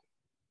 Yeah.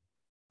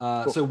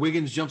 Cool. So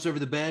Wiggins jumps over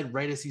the bed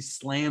right as he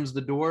slams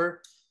the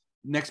door.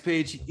 Next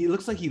page, it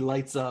looks like he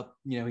lights up.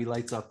 You know, he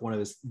lights up one of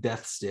his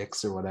death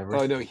sticks or whatever.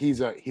 Oh no, he's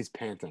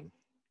panting.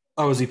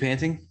 Oh, is he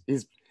panting?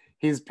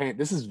 He's panting.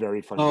 This is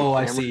very funny. Oh,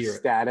 I see.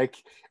 Static,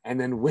 and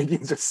then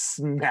Wiggins just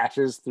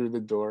smashes through the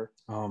door.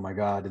 Oh my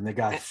god! And the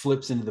guy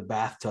flips into the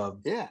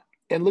bathtub. Yeah,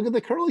 and look at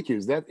the curly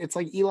cues. That it's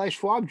like Eli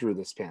Schwab drew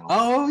this panel.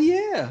 Oh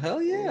yeah,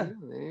 hell yeah!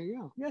 There you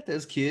go. You got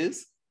those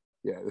kids.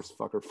 Yeah, this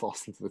fucker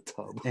falls into the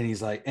tub. And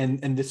he's like,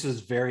 and this is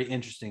very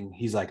interesting.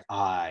 He's like,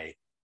 I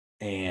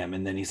am,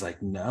 and then he's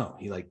like, no.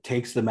 He like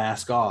takes the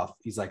mask off.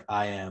 He's like,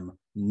 I am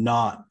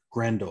not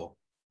Grendel.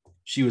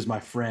 She was my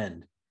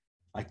friend.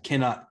 I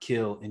cannot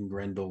kill in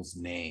Grendel's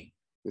name.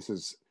 This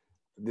is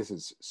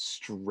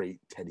straight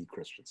Teddy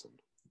Christensen.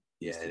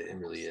 Yeah, it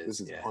really is.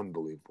 This is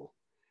unbelievable.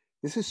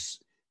 This is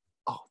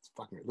it's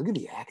fucking look at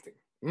the acting.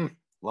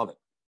 Love it.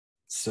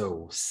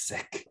 So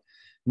sick.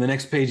 And the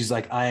next page is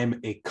like, I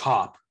am a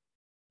cop.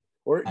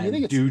 Or do you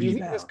think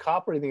it's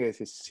cop or do you think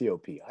it's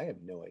COP? I have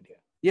no idea.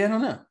 Yeah, I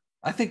don't know.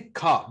 I think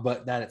cop,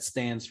 but that it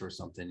stands for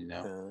something, you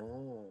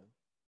know.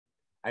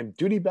 I'm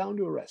duty bound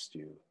to arrest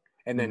you.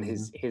 And then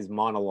his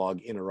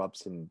monologue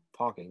interrupts him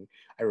talking.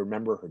 I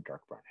remember her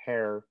dark brown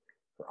hair,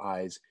 her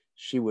eyes.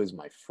 She was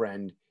my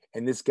friend.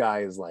 And this guy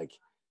is like,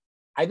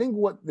 I think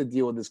what the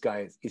deal with this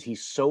guy is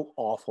he's so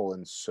awful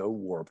and so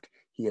warped.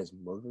 He has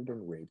murdered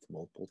and raped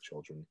multiple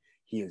children.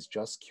 He has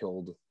just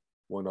killed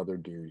one other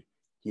dude.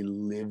 He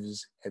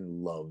lives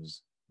and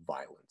loves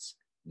violence.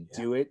 Yeah.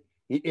 Do it.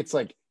 It's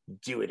like,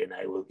 do it and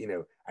I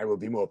will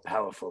be more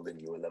powerful than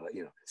you will ever,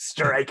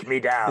 strike me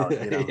down.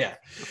 Yeah.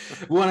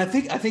 Well, and I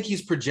think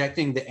he's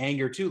projecting the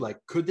anger too. Like,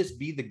 could this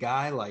be the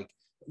guy? Like,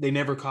 they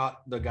never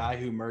caught the guy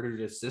who murdered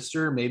his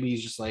sister. Maybe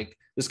he's just like,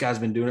 this guy's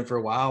been doing it for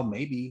a while.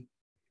 Maybe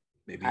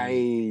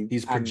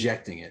he's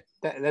projecting it.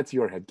 That's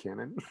your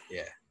headcanon.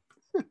 Yeah.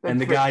 And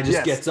the guy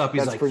just gets up.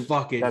 He's like,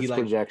 fuck it. That's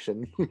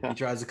projection. He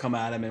tries to come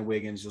at him and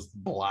Wiggins just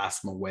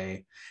blasts him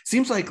away.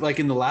 Seems like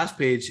in the last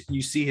page,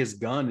 you see his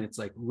gun. It's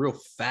like real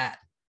fat.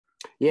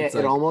 Yeah,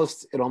 it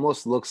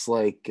almost looks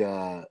like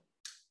the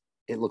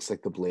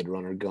Blade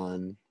Runner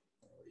gun.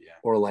 Yeah.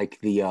 Or like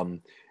the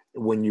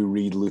when you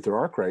read Luther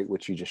Arkwright,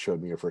 which you just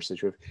showed me your first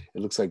issue of,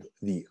 it looks like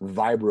the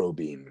vibro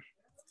beam.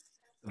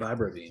 The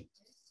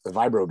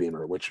vibro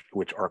beamer, which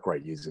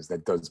Arkwright uses,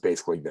 that does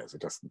basically this.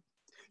 It just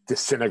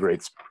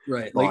disintegrates.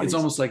 Right. Like it's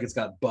almost like it's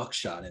got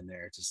buckshot in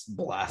there. It just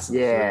blasts.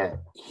 Yeah.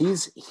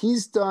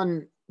 He's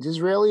done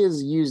Disraeli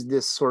has used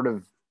this sort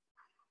of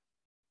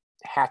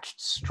hatched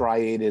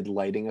striated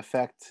lighting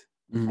effect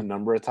a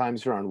number of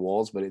times here on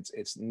walls, but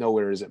it's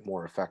nowhere is it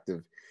more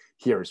effective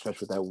here,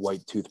 especially with that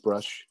white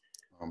toothbrush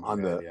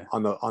on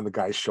the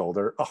guy's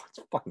shoulder. Oh, it's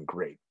fucking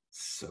great.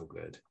 So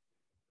good.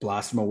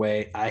 Blossom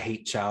away. I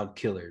hate child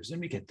killers. And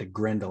we get the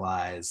Grendel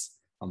eyes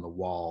on the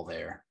wall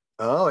there.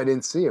 Oh, I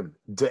didn't see him.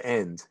 The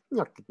end.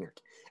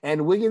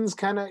 And Wiggins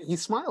he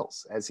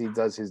smiles as he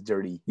does his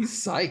dirty. He's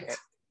psyched.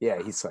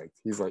 Yeah, he's psyched.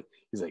 He's like,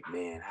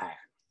 man,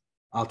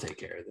 I'll take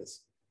care of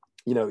this.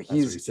 You know, he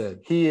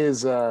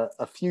is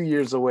a few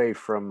years away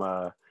from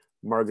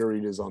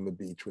margaritas on the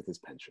beach with his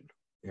pension.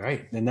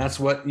 Right. And that's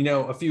what, you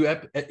know, a few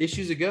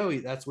issues ago,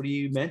 that's what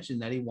he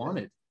mentioned that he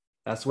wanted.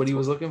 That's what he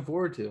was looking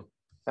forward to.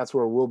 That's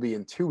where we'll be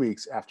in 2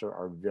 weeks after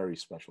our very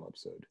special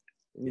episode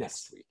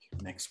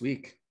next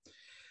week.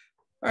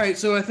 All right.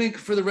 So I think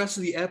for the rest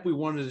of the ep, we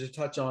wanted to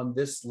touch on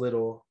this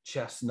little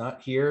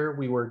chestnut here.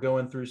 We were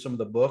going through some of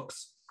the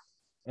books,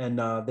 and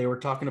they were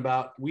talking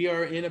about, we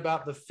are in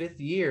about the 5th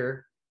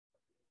year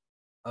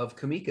of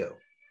Comico.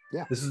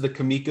 Yeah. This is the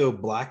Comico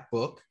Black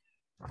Book.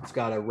 It's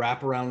got a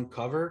wraparound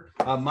cover.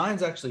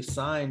 Mine's actually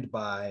signed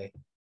by,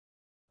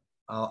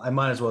 I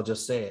might as well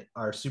just say it,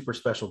 our super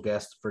special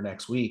guest for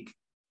next week,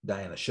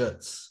 Diana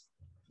Schutz.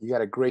 You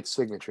got a great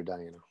signature,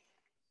 Diana.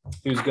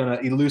 Who's going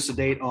to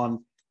elucidate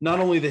on not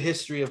only the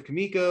history of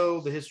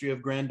Comico, the history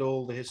of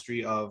Grendel, the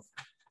history of,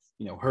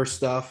 you know, her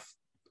stuff.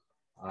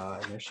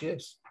 And there she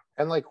is.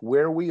 And like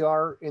where we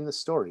are in the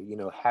story, you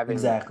know, having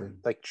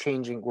like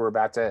changing, we're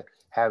about to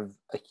have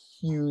a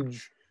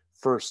huge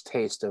first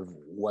taste of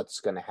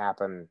what's going to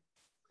happen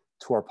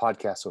to our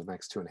podcast over the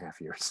next 2.5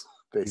 years.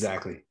 Basically.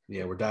 Exactly.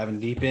 Yeah, we're diving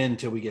deep in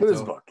until we get to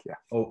this book. Yeah.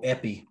 Oh,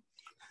 Epi.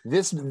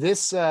 This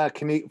first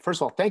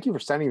of all, thank you for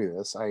sending me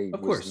this. I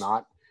was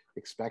not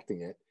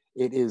expecting it.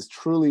 It is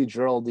truly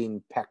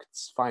Geraldine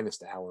Peck's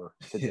finest hour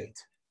to date.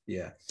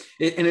 Yeah.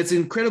 And it's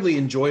incredibly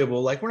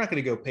enjoyable. Like, we're not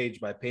going to go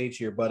page by page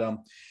here, but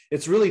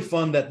it's really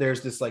fun that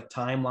there's this like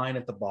timeline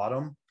at the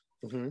bottom.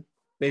 Mm-hmm.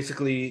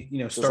 Basically, you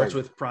know, starts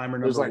with primer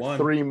number 1. There's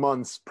 3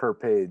 months per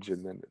page,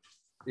 and then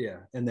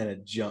and then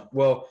it jumps.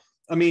 Well,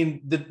 I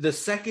mean, the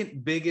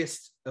second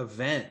biggest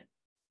event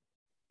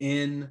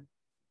in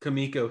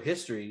Comico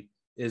history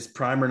is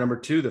primer number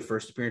 2, the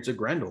first appearance of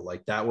Grendel.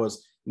 Like, that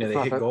was, you know,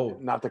 they hit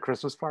gold. Not the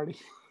Christmas party.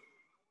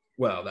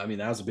 Well, I mean,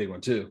 that was a big one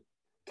too.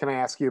 Can I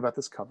ask you about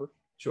this cover?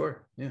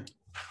 Sure. Yeah.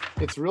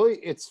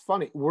 It's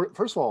funny.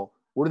 First of all,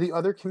 were the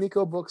other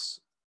Comico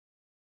books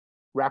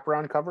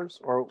wraparound covers,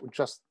 or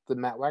just the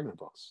Matt Wagner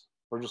books,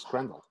 or just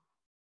Grendel?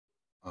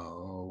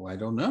 Oh, I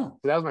don't know.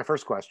 That was my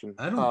first question.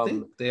 I don't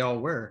think they all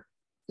were.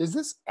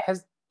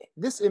 Has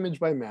this image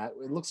by Matt?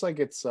 It looks like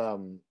it's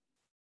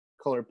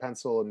colored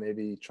pencil and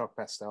maybe chalk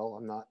pastel.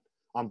 I'm not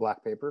on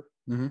black paper.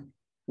 Mm-hmm.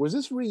 Was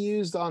this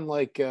reused on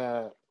like?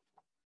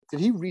 Did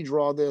he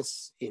redraw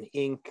this in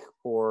ink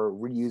or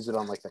reuse it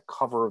on like the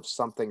cover of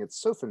something? It's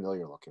so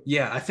familiar looking.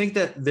 Yeah, I think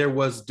that there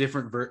was a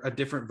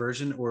different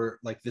version or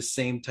like the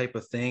same type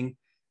of thing.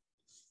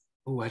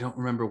 Oh, I don't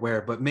remember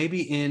where, but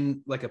maybe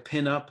in like a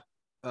pinup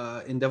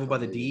in Devil by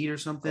the Deed or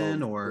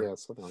something, or yeah,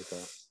 something like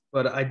that.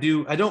 But I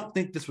don't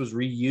think this was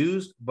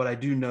reused, but I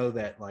do know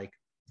that like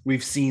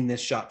we've seen this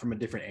shot from a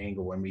different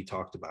angle when we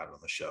talked about it on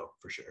the show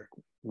for sure.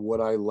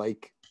 What I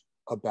like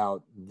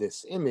about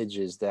this image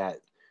is that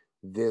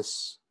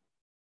this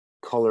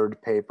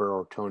colored paper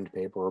or toned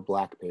paper or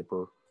black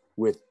paper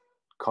with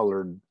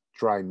colored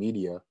dry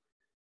media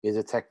is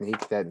a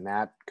technique that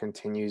Matt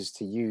continues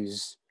to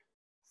use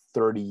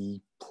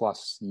 30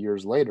 plus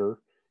years later.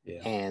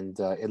 Yeah. And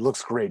it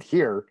looks great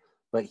here,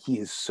 but he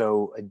is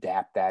so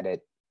adept at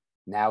it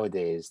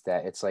nowadays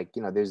that it's like,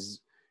 you know, there's,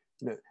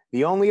 you know,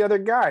 the only other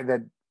guy that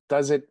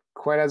does it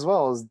quite as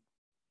well is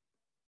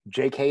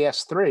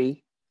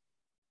JKS3.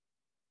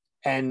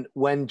 And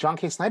when John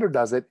K. Snyder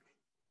does it,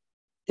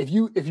 if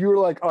you were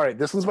like, all right,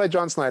 this one's by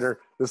John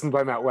Snyder, this one's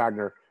by Matt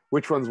Wagner,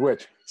 which one's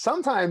which?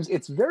 Sometimes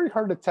it's very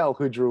hard to tell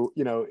who drew,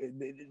 you know,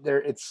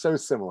 it's so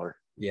similar.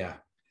 Yeah.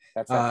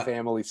 That's that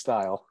family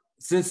style.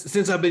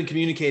 Since I've been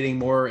communicating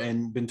more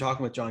and been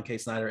talking with John K.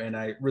 Snyder, and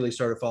I really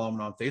started following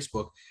him on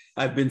Facebook,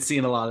 I've been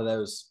seeing a lot of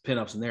those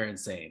pinups, and they're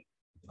insane.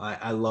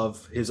 I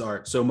love his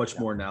art so much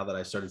more now that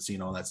I started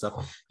seeing all that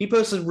stuff. He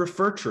posted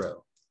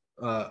Refertro,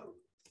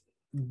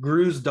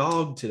 Gru's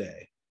dog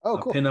today. Oh,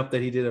 cool. A pinup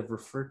that he did of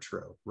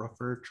Refertro.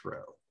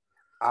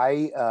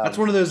 That's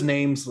one of those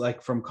names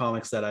like from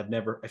comics that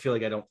I feel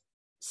like I don't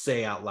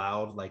say out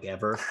loud like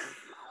ever.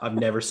 I've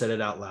never said it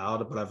out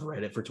loud, but I've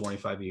read it for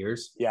 25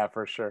 years. Yeah,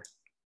 for sure.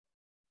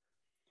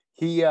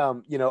 He,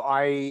 you know,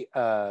 I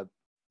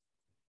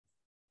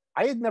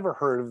had never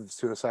heard of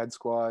Suicide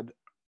Squad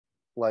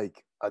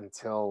like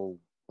until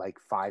like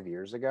 5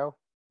 years ago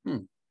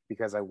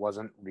because I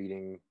wasn't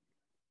reading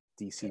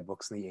DC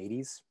books in the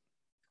 80s.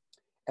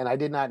 And I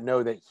did not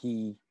know that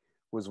he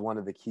was one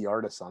of the key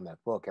artists on that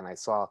book. And I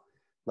saw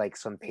like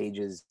some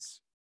pages,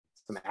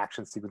 some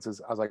action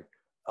sequences. I was like,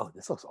 oh,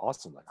 this looks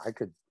awesome. Like I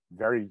could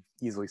very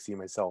easily see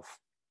myself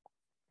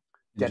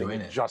getting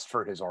it just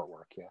for his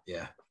artwork. Yeah.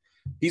 Yeah.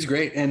 He's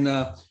great. And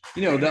the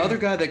other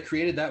guy that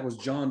created that was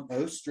John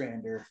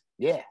Ostrander.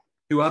 Yeah.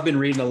 Who I've been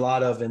reading a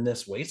lot of in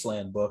this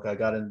Wasteland book. I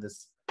got in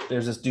this.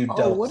 There's this dude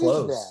Del what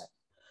Close. Is that?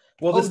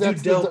 Well, this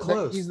dude Del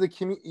Close. He's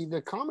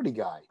the comedy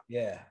guy.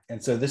 Yeah,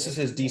 and so this is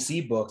his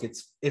DC book.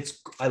 It's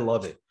I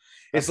love it.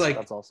 It's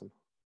that's awesome.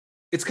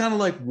 It's kind of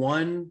like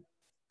one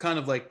kind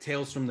of like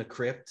Tales from the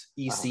Crypt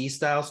EC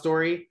style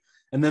story,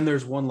 and then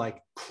there's one like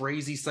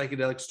crazy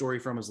psychedelic story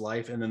from his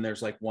life, and then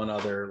there's like one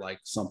other like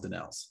something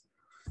else.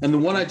 And the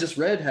one I just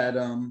read had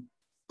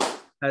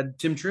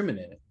Tim Truman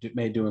in it,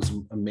 doing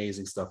some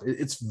amazing stuff.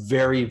 It's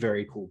very,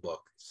 very cool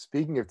book.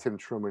 Speaking of Tim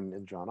Truman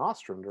and John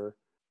Ostrander,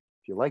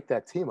 if you like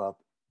that team up,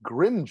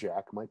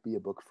 Grimjack might be a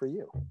book for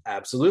you.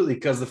 Absolutely,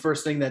 because the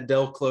first thing that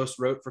Del Close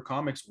wrote for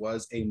comics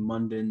was a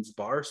Munden's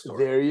Bar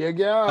story. There you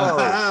go.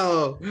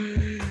 Wow.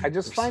 I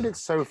just find it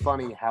so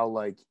funny how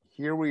like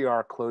here we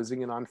are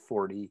closing in on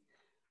 40,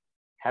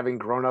 having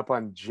grown up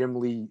on Jim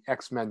Lee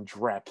X-Men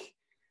Drek,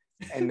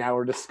 and now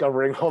we're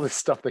discovering all this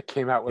stuff that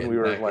came out when we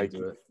were like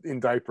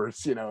in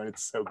diapers, and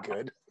it's so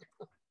good.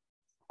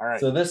 All right.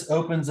 So this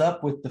opens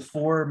up with the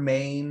 4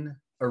 main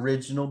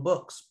original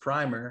books: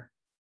 Primer,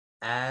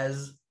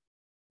 As,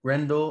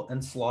 Grendel,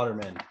 and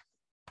Slaughterman.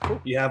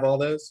 You have all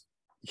those?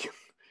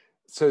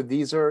 So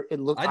these are. It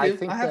look. I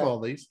have all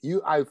these.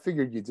 I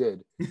figured you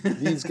did.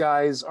 These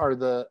guys are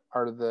the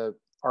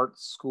art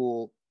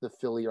school, the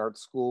Philly art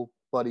school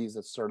buddies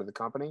that started the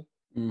company,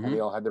 and they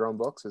all had their own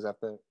books. Is that's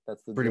the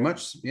pretty deal?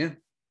 much? Yeah.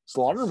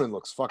 Slaughterman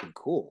looks fucking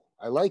cool.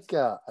 I like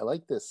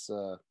this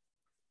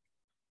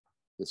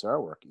this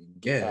artwork.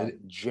 Yeah,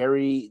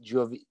 Jerry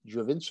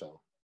Giovinco.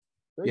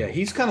 Yeah, cool.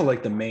 He's kind of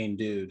like the main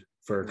dude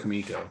for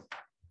Comico.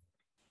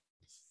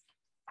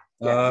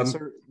 Yeah,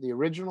 the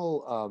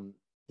original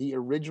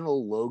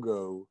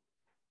logo,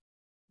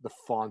 the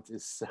font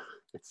is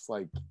it's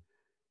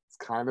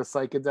kind of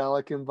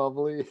psychedelic and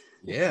bubbly.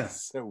 Yeah,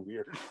 it's so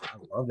weird. I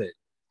love it.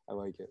 I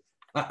like it.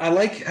 I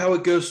like how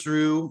it goes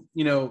through.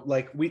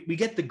 Like we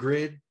get the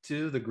grid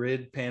too, the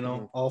grid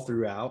panel all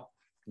throughout,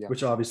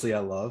 which obviously I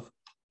love.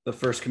 The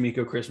first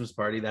Comico Christmas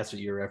Party, that's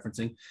what you're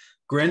referencing.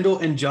 Grendel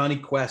and Johnny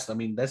Quest. I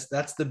mean, that's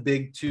the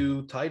big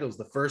 2 titles.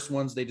 The first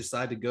ones they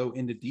decide to go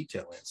into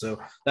detail in.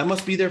 So that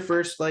must be their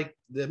first,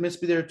 that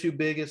must be their 2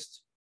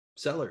 biggest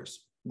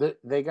sellers. Listen,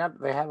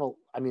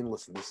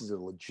 this is a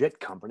legit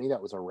company that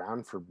was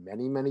around for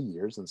many, many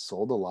years and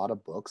sold a lot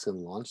of books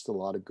and launched a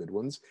lot of good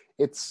ones.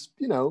 It's,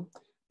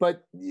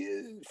 but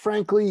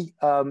frankly,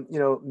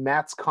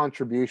 Matt's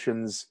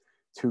contributions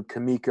to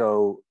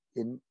Comico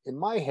in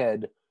my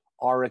head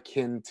are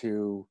akin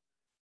to,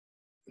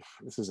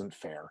 this isn't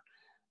fair,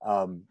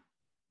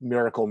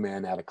 Miracle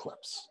Man at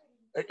Eclipse.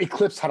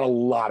 Eclipse had a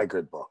lot of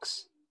good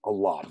books, a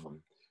lot of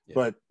them.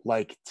 Yeah.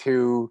 But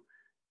to,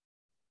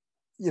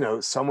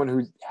 someone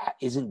who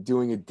isn't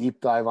doing a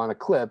deep dive on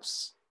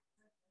Eclipse,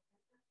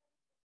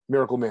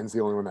 Miracle Man's the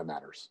only one that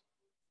matters.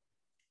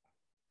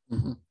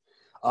 Mm-hmm.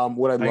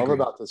 What I love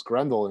about this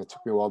Grendel, and it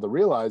took me a while to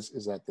realize,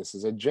 is that this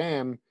is a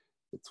jam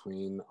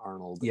between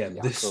Arnold,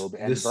 Jacob,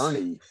 and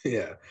Bernie.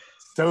 Yeah.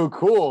 So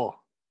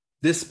cool.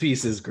 This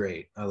piece is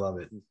great. I love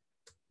it.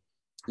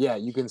 Yeah,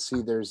 you can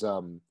see there's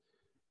the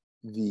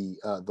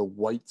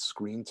white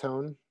screen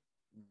tone.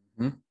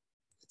 Mm-hmm.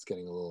 It's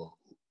getting a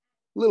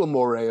little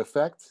moire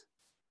effect.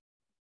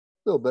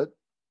 A little bit.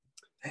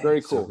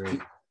 Very cool. So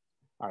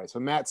all right, so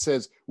Matt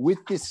says,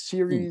 with this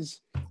series,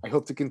 I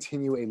hope to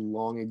continue a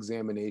long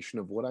examination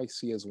of what I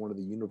see as one of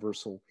the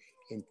universal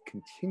and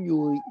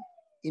continually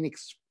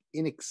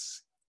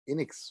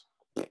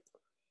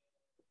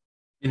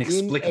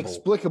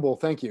inexplicable,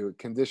 thank you,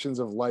 conditions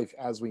of life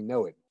as we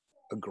know it.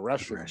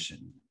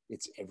 Aggression.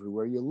 It's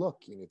everywhere you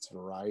look, in its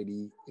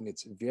variety, in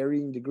its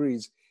varying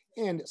degrees,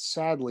 and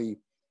sadly,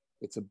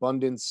 its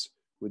abundance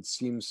would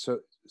seem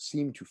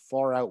to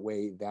far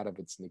outweigh that of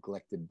its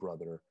neglected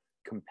brother,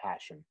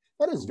 compassion.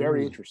 That is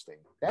very interesting.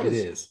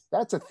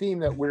 That's a theme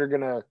that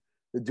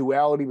the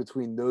duality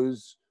between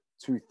those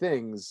 2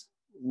 things,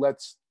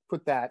 let's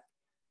put that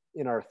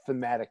in our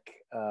thematic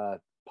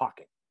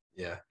pocket.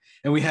 Yeah.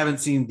 And we haven't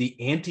seen the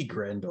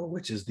anti-Grendel,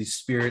 which is the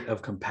spirit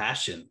of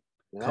compassion,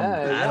 come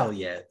battle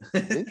yet.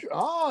 That's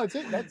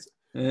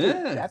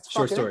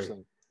short story.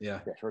 Yeah,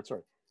 short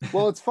story.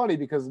 Well, it's funny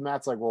because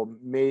Matt's like, well,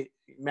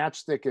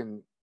 Matchstick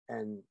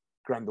and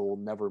Grendel will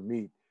never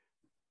meet.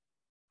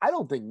 I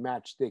don't think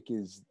Matchstick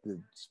is the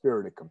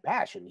spirit of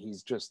compassion.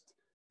 He's just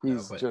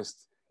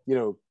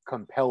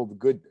compelled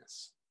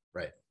goodness.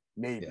 Right.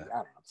 Maybe. Yeah. I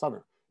don't know.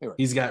 Something. Anyway.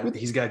 He's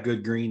got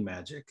good green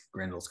magic.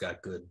 Grendel's got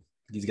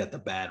he's got the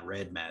bad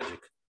red magic.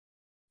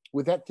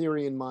 With that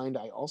theory in mind,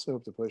 I also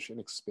hope to push and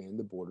expand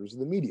the borders of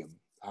the medium.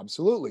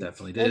 Absolutely.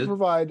 Definitely did. And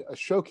provide a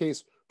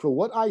showcase for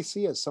what I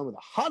see as some of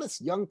the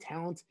hottest young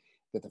talent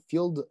that the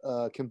field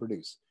can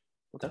produce.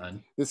 Okay.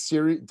 Done. This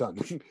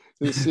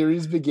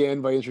series began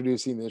by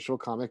introducing the initial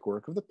comic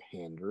work of the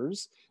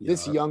Panders. Yeah.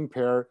 This young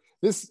pair,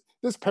 this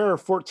pair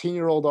of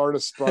 14-year-old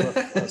artists brought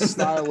a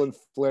style and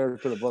flair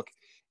to the book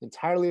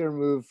entirely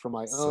removed from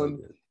my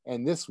own,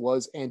 and this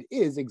was and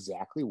is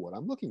exactly what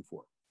I'm looking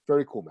for.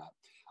 Very cool, Matt.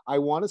 I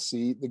want to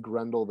see the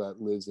Grendel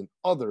that lives in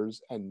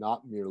others and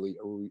not merely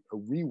a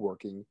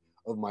reworking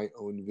of my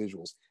own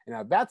visuals. And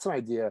now that's an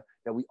idea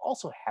that we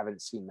also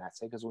haven't seen Matt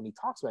say, because when he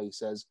talks about it, he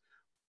says,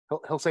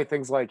 he'll say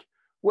things like,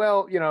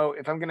 well, you know,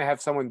 if I'm going to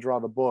have someone draw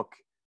the book,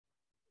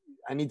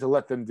 I need to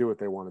let them do what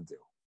they want to do.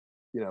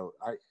 You know,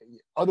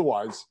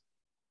 otherwise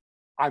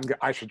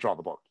I should draw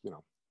the book, you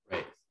know.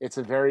 Right. It's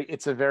a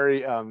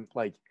very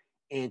like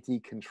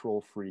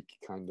anti-control freak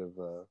kind of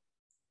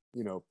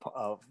you know,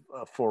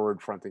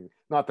 forward fronting.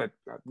 Not that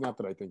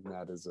I think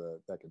Matt is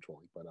that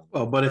controlling, but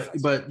well,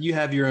 but you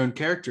have your own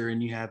character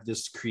and you have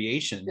this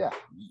creation. Yeah,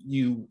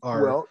 you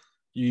are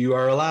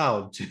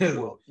allowed to.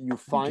 Well, you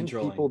find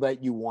people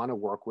that you want to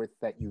work with,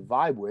 that you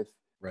vibe with,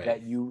 right.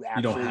 that you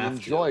actually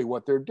enjoy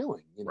what they're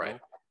doing. You know? Right.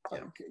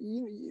 Yeah.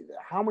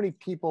 How many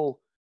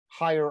people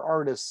hire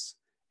artists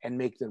and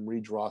make them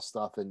redraw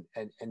stuff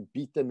and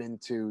beat them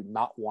into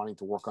not wanting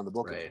to work on the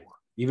book anymore?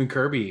 Even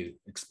Kirby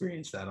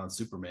experienced that on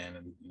Superman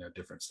and, you know,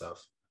 different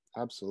stuff.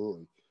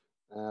 Absolutely.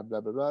 Blah, blah,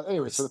 blah.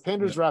 Anyway, so the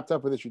Pander's wrapped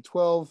up with issue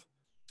 12.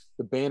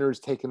 The banner is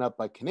taken up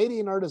by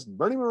Canadian artist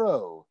Bernie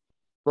Moreau.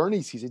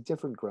 Bernie sees a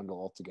different Grendel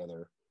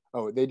altogether.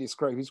 Oh, he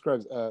describes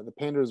the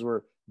Panders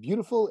were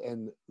beautiful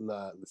and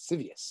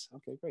lascivious.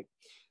 Okay, great.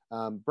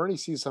 Bernie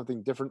sees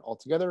something different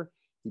altogether.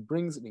 He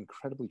brings an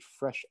incredibly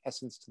fresh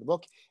essence to the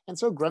book, and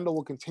so Grendel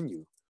will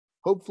continue.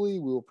 Hopefully,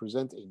 we will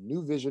present a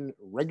new vision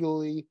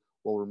regularly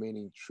while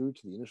remaining true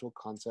to the initial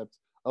concept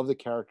of the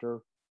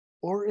character,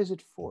 or is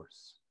it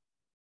force?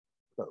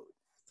 Both.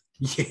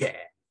 Yeah.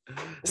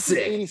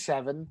 Sick.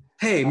 87.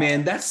 Hey,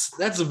 man, that's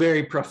a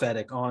very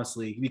prophetic,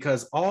 honestly,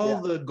 because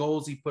all the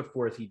goals he put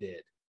forth, he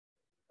did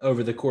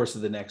over the course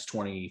of the next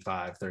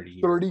 25, 30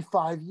 years.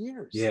 35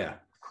 years. Yeah.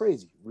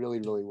 Crazy. Really,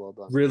 really well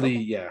done. Really,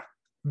 yeah.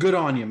 Good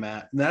on you,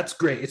 Matt. And that's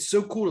great. It's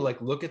so cool to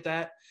like look at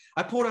that.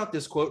 I pulled out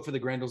this quote for the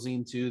Grendel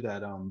zine too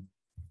that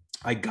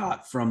I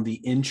got from the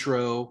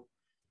intro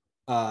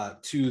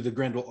to the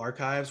Grendel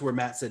archives, where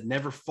Matt said,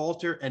 never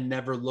falter and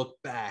never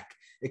look back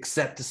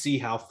except to see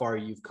how far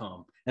you've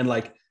come. And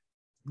like,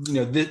 you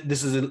know,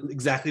 this is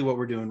exactly what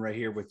we're doing right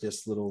here with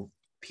this little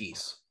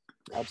piece.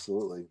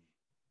 Absolutely.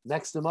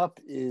 Next up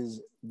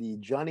is the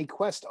Johnny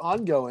Quest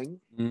ongoing.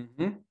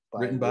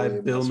 Written by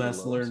Bill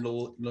Messler and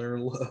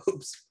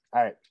Lobes.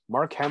 All right.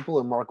 Mark Hempel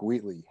and Mark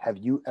Wheatley. Have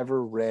you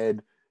ever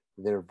read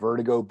their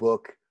Vertigo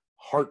book,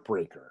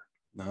 Heartbreaker?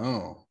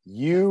 No.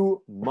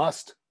 You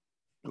must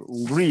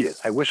read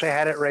it. I wish I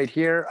had it right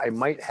here. I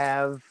might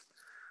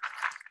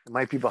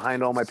be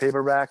behind all my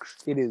paperbacks.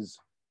 It is,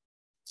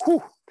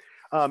 whew.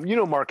 You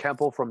know Mark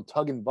Hempel from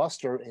Tug and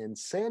Buster and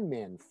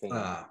Sandman fame.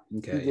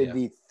 Okay, he did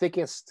the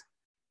thickest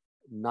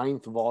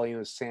 9th volume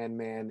of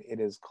Sandman. It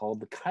is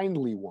called The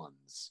Kindly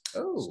Ones.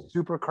 Oh,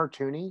 super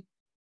cartoony.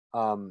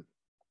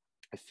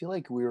 I feel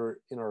like we were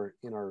in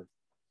our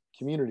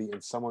community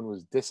and someone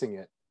was dissing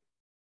it,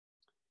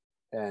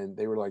 and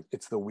they were like,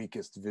 "It's the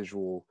weakest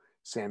visual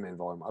Sandman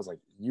volume." I was like,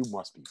 "You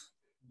must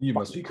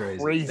be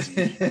crazy.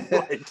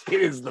 Like,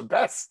 it is the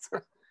best."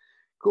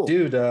 Cool,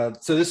 dude.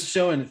 So this is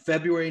showing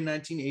February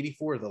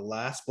 1984, the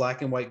last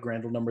black and white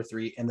Grendel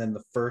 #3, and then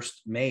the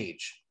first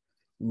Mage,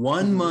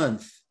 1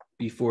 month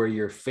before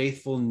your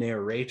faithful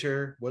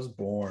narrator was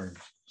born.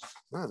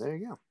 Oh, there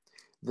you go.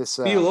 This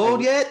feel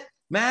old yet,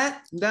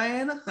 Matt,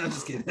 Diana? I'm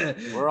just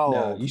kidding. We're all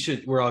old. You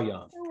should. We're all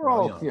young. We're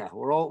all young. Yeah,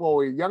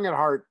 we're young at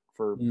heart.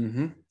 For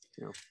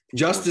you know,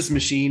 Justice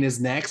Machine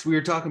is next. We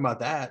were talking about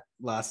that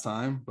last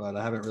time, but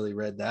I haven't really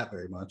read that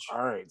very much.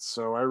 All right,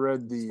 so I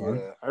read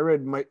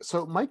Mike.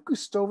 So Mike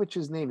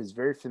Gustovich's name is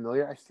very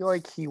familiar. I feel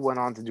like he went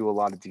on to do a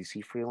lot of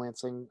DC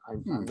freelancing.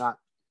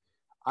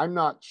 I'm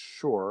not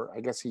sure.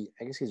 I guess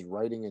he's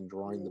writing and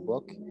drawing the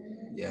book.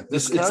 Yeah,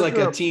 it's like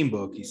a team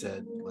book. He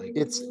said, like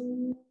it's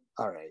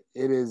all right.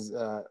 It is.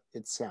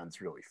 It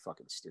sounds really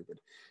fucking stupid.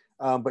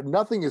 But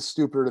nothing is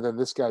stupider than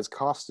this guy's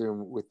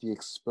costume with the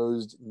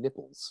exposed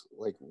nipples.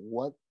 Like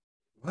what?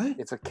 What?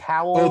 It's a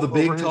cowl the over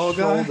big his tall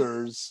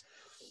shoulders,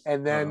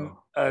 and then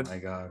my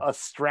God, a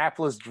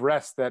strapless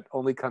dress that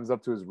only comes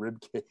up to his rib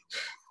cage.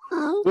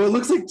 Well, it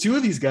looks like two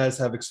of these guys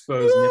have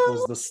exposed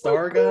nipples. The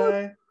star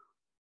guy,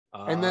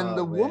 and then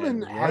the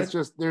woman has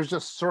there's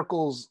just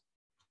circles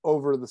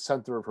over the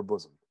center of her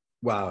bosom.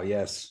 Wow.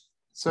 Yes.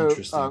 So,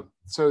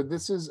 so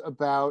this is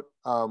about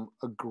a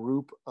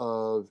group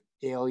of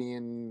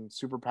alien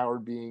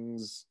superpowered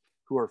beings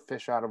who are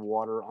fish out of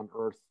water on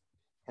Earth,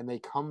 and they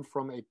come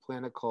from a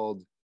planet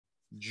called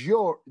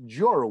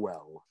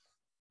Jorowell.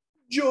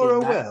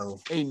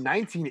 A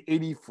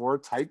 1984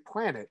 type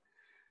planet.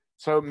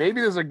 So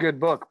maybe this is a good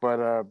book, but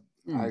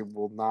I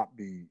will not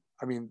be.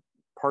 I mean,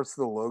 parts of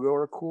the logo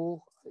are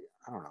cool.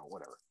 I don't know,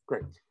 whatever.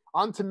 Great.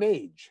 On to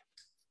Mage.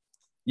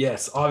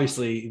 Yes,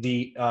 obviously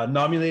the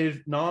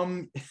nominated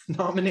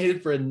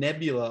for a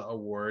Nebula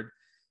Award.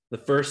 The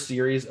first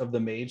series of the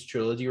Mage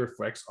trilogy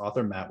reflects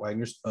author Matt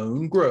Wagner's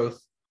own growth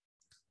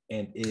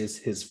and is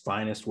his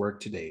finest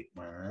work to date.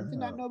 I did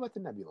not know about the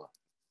Nebula.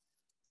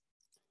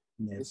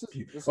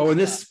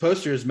 This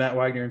poster is Matt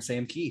Wagner and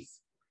Sam Keith.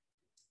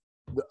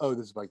 This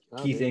is by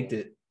Keith inked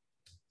it.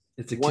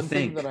 It's a one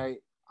thing that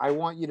I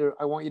want you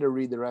to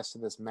read the rest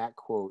of this Matt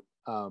quote.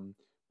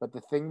 But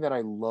the thing that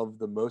I love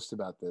the most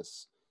about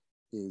this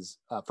is,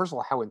 first of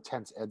all, how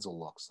intense Edsel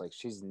looks. Like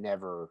she's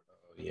never.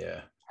 Oh,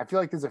 yeah. I feel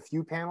like there's a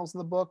few panels in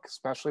the book,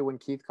 especially when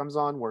Keith comes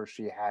on, where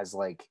she has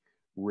like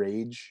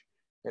rage,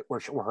 where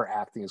her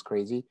acting is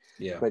crazy.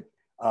 Yeah. But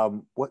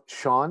what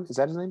Sean, is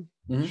that his name?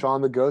 Mm-hmm.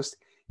 Sean the Ghost.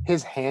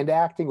 His hand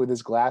acting with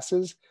his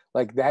glasses,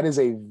 like that is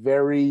a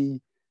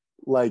very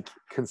like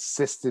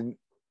consistent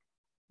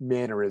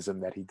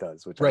mannerism that he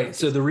does. Which right.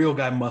 So the real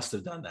guy must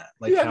have done that.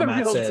 Like how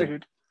Matt said.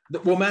 Dude.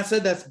 Well, Matt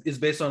said that is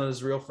based on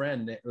his real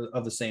friend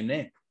of the same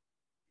name.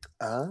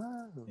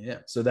 Oh. Yeah.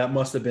 So that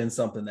must have been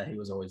something that he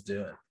was always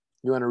doing.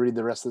 You want to read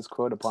the rest of this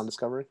quote upon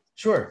discovery?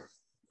 Sure.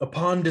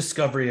 Upon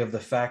discovery of the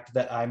fact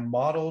that I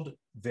modeled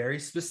very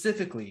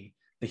specifically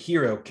the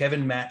hero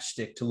Kevin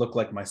Matchstick to look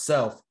like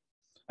myself,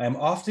 I am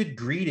often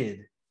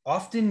greeted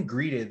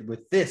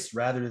with this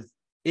rather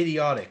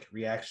idiotic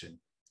reaction.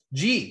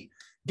 Gee,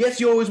 guess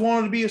you always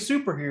wanted to be a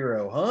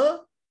superhero, huh?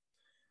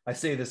 I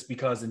say this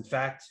because, in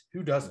fact,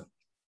 who doesn't?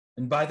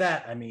 And by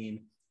that, I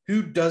mean,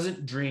 who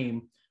doesn't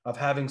dream of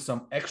having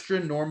some extra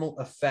normal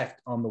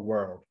effect on the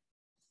world?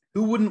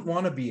 Who wouldn't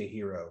want to be a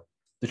hero?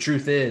 The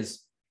truth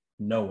is,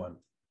 no one.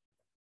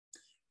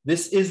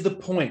 This is the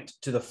point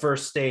to the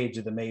first stage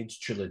of the Mage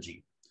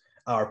trilogy.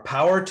 Our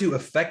power to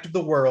affect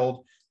the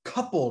world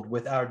coupled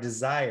with our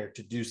desire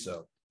to do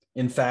so.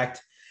 In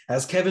fact,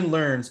 as Kevin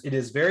learns, it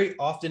is very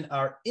often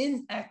our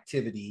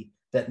inactivity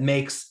that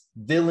makes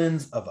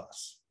villains of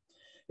us.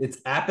 It's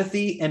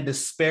apathy and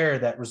despair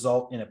that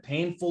result in a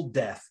painful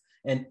death,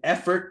 and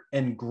effort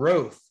and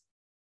growth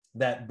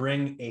that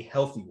bring a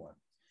healthy one.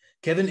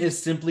 Kevin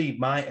is simply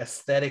my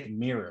aesthetic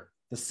mirror,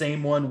 the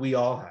same one we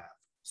all have.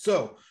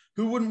 So,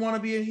 who wouldn't want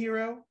to be a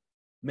hero?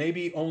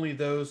 Maybe only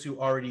those who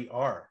already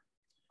are,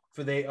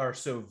 for they are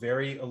so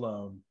very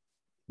alone.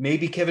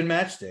 Maybe Kevin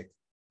Matchstick.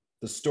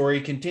 The story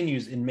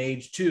continues in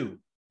Mage 2,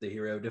 The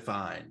Hero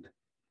Defined.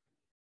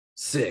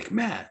 Sick,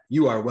 Matt.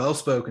 You are well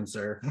spoken,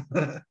 sir.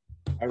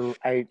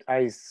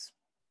 I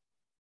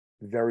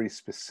very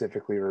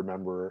specifically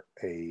remember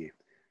a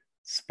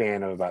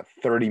span of about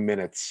 30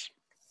 minutes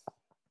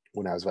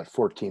when I was about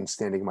 14,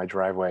 standing in my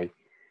driveway,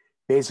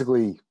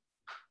 basically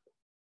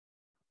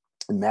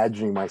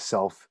imagining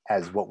myself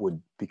as what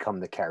would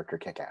become the character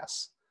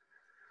Kick-Ass.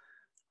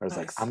 I was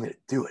like, I'm going to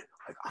do it.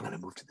 Like, I'm going to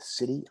move to the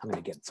city. I'm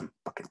going to get some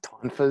fucking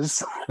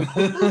tonfas.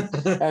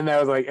 and I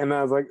was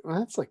like, well,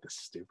 that's like the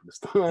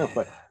stupidest thing.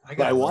 But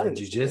I wanted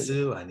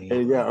jujitsu.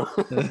 There you go.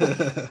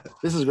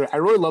 This is great. I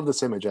really love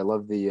this image. I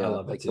love the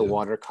the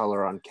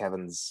watercolor on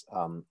Kevin's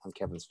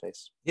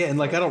face. Yeah, and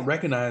like I don't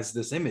recognize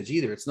this image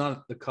either. It's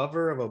not the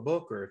cover of a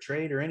book or a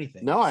trade or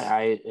anything. No,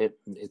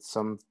 it's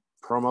some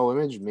promo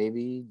image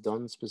maybe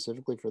done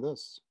specifically for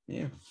this.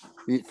 Yeah.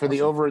 For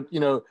the over,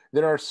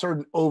 there are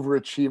certain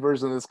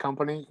overachievers in this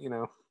company,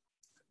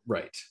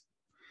 Right.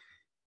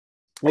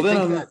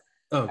 Well,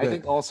 I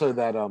think also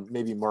that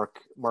maybe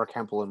Mark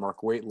Hempel and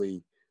Mark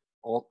Waitley,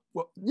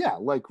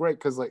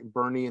 because like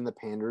Bernie and the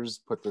Panders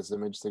put this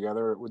image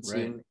together. It would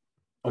seem.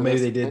 Oh, maybe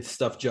they did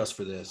stuff just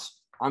for this.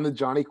 On the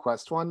Johnny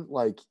Quest one,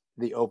 like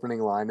the opening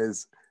line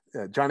is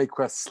Johnny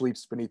Quest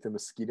sleeps beneath a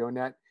mosquito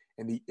net,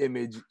 and the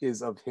image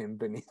is of him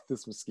beneath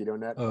this mosquito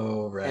net.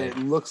 Oh, right. And it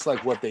looks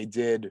like what they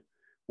did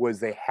was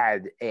they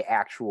had a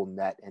actual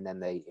net and then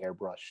they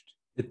airbrushed.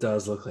 It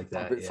does look like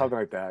that. Something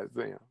like that.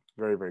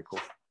 Very, very cool.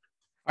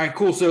 All right,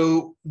 cool.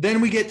 So then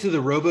we get to the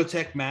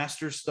Robotech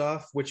Master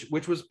stuff, which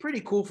was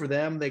pretty cool for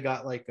them. They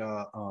got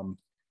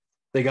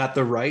they got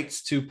the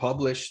rights to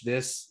publish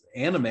this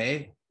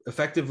anime,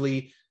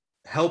 effectively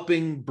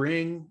helping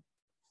bring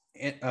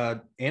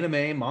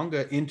anime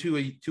manga into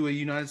a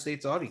United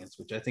States audience,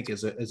 which I think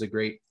is a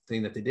great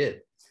thing that they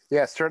did.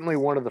 Yeah, certainly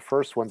one of the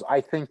first ones.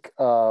 I think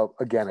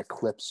again,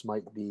 Eclipse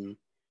might have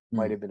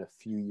been a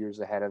few years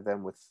ahead of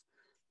them with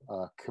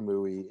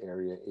Kamui,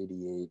 Area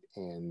 88,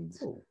 and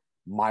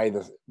My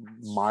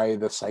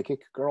the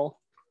Psychic Girl.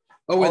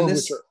 Oh, and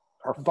this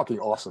are fucking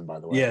awesome, by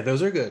the way. Yeah,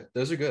 those are good.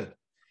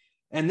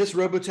 And this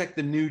Robotech,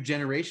 the new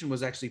generation,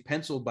 was actually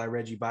penciled by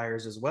Reggie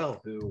Byers as well,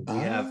 who we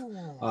have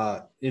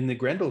in the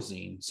Grendel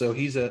zine. So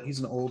he's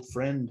an old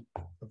friend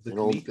of the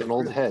an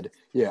old head.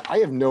 Yeah, I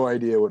have no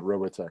idea what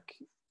Robotech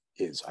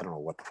is. I don't know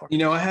what the fuck.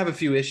 I have a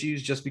few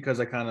issues just because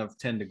I kind of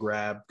tend to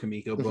grab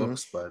Comico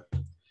books, but.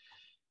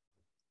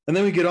 And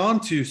then we get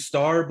on to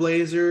Star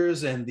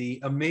Blazers and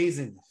the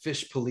amazing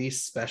Fish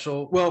Police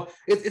special. Well,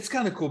 it's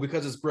kind of cool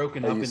because it's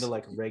broken up into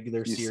like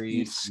regular series.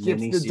 You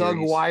skipped the Doug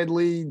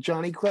Widley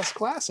Johnny Quest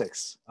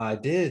classics. I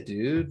did,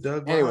 dude.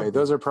 Anyway,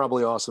 those are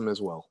probably awesome as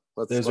well.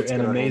 Those are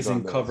an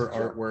amazing cover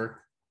artwork.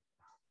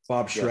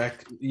 Bob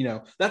Schreck,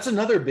 that's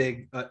another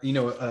big,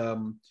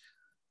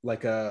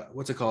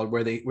 what's it called?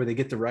 Where they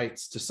get the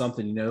rights to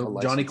something.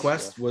 Johnny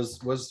Quest was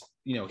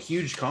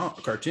huge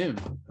cartoon.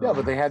 Yeah,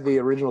 but they had the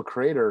original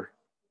creator.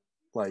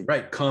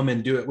 Come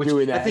and do it, which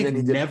I think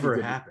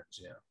never happens.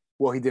 Yeah.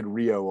 Well, he did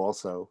Rio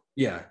also.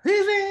 Yeah.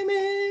 His name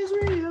is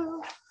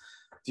Rio.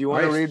 Do you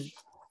want to read?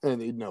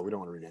 No, we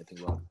don't want to read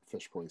anything about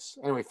Fish Police.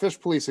 Anyway, Fish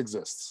Police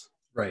exists.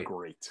 Right.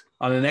 Great.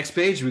 On the next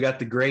page, we got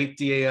the great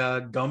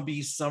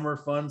Gumby Summer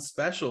Fun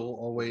Special.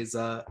 Always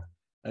a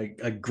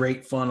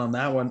great fun on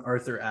that one.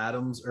 Arthur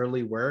Adams'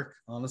 early work.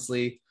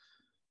 Honestly,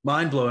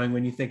 mind-blowing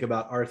when you think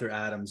about Arthur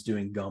Adams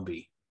doing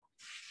Gumby.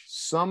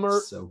 Summer.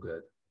 So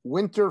good.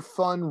 Winter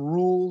fun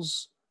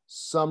rules.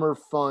 Summer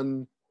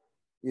fun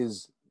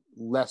is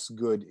less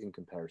good in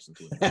comparison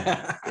to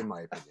winter, in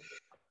my opinion.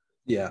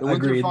 Yeah,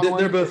 agreed.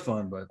 They're both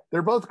fun, but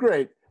they're both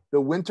great. The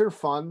Winter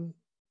Fun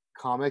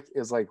comic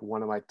is like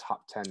one of my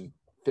top 10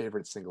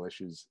 favorite single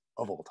issues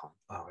of all time.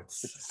 Oh,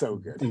 it's so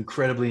good.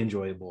 Incredibly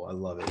enjoyable. I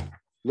love it.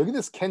 Look at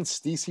this Ken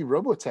Steacy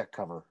Robotech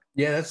cover.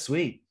 Yeah, that's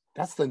sweet.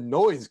 That's the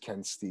noise,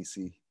 Ken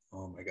Steacy.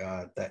 Oh my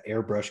God. That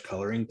airbrush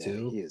coloring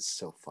too. He is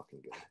so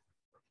fucking good.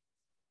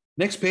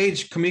 Next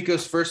page,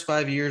 Comico's first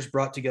 5 years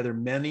brought together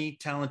many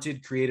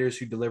talented creators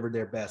who delivered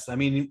their best. I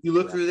mean, you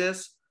look through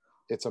this.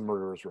 It's a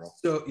murderer's row.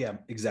 So yeah,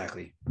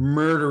 exactly.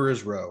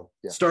 Murderer's row.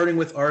 Yeah. Starting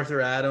with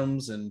Arthur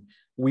Adams and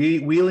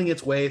wheeling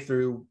its way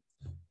through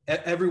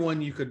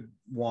everyone you could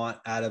want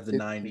out of the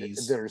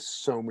 90s. There's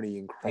so many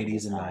incredible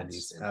 80s and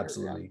 90s.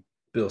 Absolutely. There, yeah.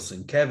 Bill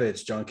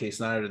Sienkiewicz, John K.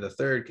 Snyder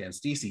III, Ken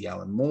Steacy,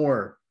 Alan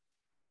Moore,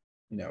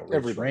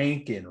 Rich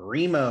Rankin,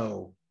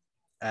 Remo,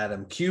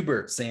 Adam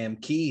Kubert, Sam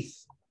Keith,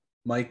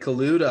 Mike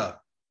Kaluta,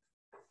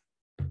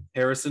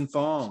 Harrison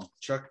Fong,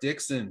 Chuck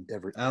Dixon,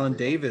 Alan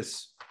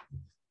Davis.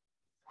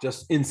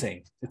 Just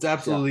insane. It's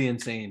absolutely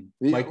insane.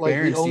 Mike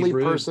Barron, the only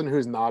person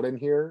who's not in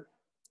here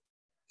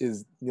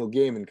is Neil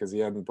Gaiman because he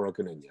hadn't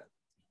broken in yet.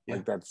 Yeah.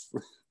 Like that's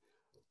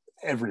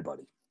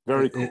everybody.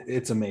 Very cool.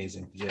 It's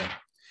amazing. Yeah.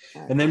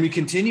 And then we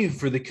continue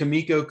for the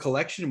Comico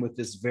collection with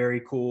this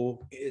very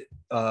cool.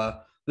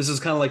 This is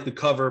kind of like the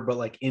cover, but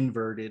like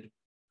inverted.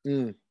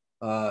 This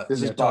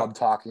is Bob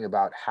talking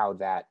about how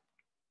that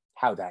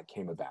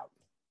came about.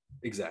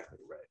 Exactly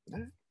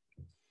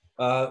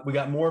right. We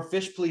got more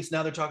Fish Police.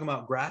 Now they're talking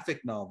about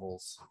graphic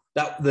novels.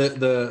 That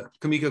the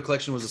Comico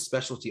collection was a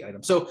specialty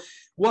item. So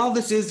while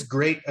this is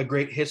a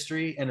great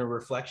history and a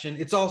reflection,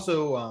 it's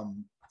also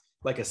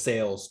like a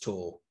sales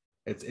tool.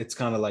 It's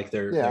kind of like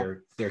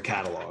their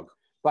catalog.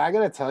 But I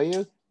gotta tell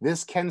you,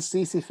 this Ken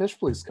Steacy Fish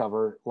Police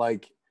cover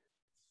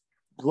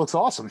looks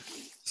awesome.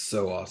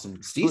 So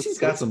awesome. Steacy's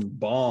got some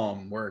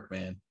bomb work,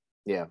 man.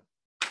 Yeah.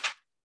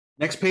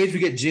 Next page, we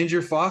get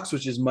Ginger Fox,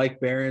 which is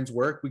Mike Barron's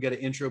work. We got an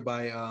intro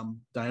by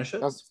Dinah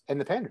Schutz. And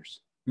the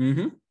Panders.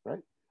 Mm-hmm. Right?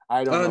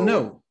 I don't know.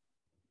 No.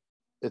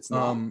 It's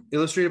not.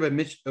 Illustrated by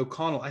Mitch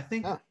O'Connell. I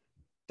think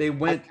they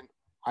went.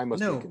 I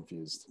must be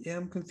confused. Yeah,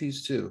 I'm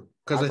confused too.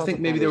 Because I think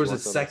maybe there was a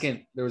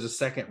second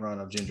run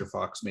of Ginger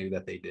Fox, maybe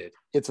that they did.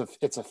 It's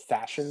a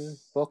fashion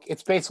book.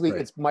 It's basically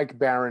it's Mike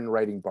Barron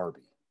writing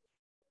Barbie.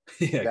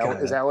 Yeah.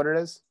 Is that what it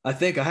is? I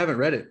think I haven't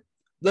read it.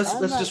 Let's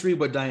just read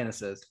what Diana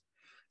says.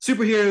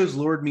 Superheroes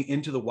lured me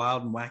into the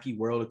wild and wacky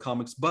world of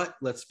comics, but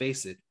let's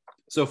face it,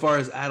 so far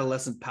as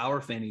adolescent power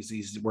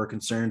fantasies were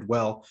concerned,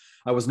 well,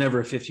 I was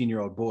never a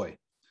 15-year-old boy.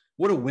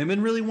 What do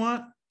women really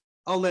want?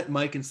 I'll let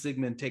Mike and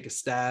Sigmund take a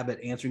stab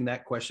at answering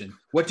that question.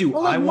 What do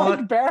I want?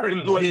 Mike Barron,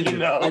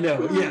 I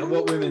know. Yeah,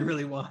 what women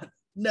really want.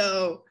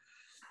 No.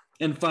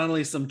 And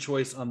finally, some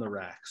choice on the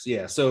racks.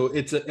 Yeah, so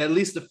it's at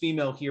least a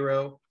female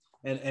hero,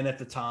 and at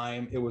the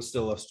time, it was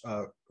still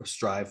a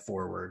strive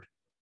forward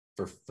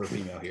for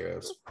female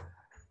heroes.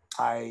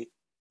 Let's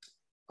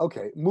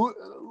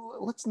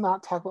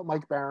not talk about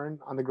Mike Barron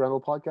on the Grendel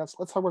podcast.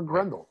 Let's talk about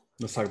Grendel.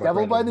 Let's talk about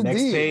Devil by the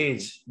Next D.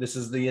 page. This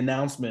is the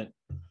announcement.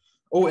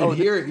 And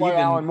here even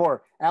Alan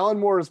Moore. Alan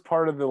Moore is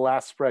part of the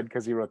last spread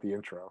because he wrote the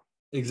intro.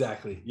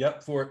 Exactly.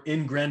 Yep. For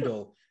In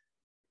Grendel.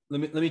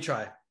 Let me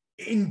try.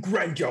 In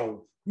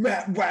Grendel,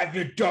 Matt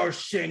Wagner does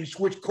sing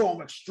switch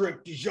comic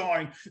strip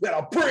design that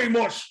are pretty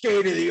much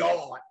state of the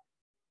art.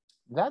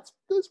 That's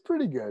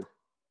pretty good.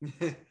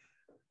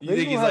 You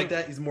think he's like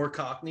that? He's more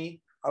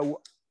Cockney? I don't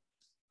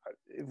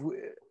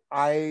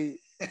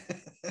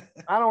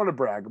want to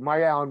brag.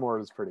 My Alan Moore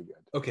is pretty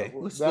good. Okay,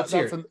 let's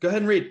hear it. Go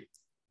ahead and read.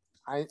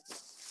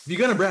 If you're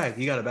gonna brag,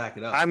 you got to back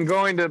it up. I'm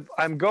going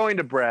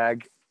to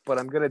brag, but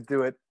I'm going to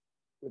do it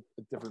with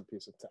a different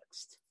piece of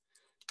text.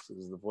 So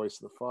this is the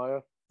voice of the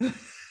fire.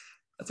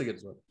 That's a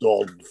good one.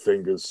 Dogged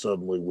fingers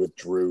suddenly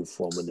withdrew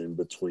from and in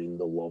between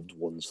the loved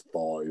one's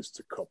thighs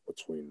to cut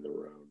between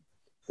their own.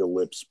 The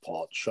lips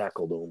part,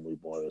 shackled only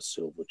by a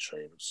silver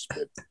chain of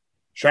spit.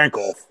 Shank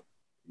off.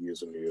 He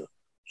isn't here.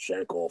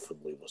 Shank off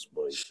and leave us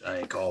be.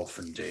 Shank off,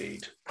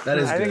 indeed. That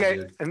is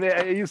good.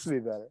 It used to be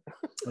better.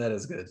 That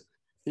is good.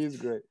 He's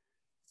great.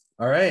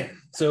 All right.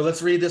 So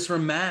let's read this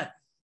from Matt.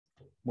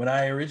 When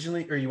I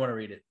originally, or you want to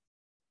read it?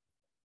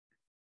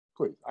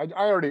 Please. I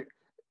already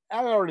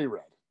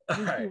read.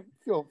 All right.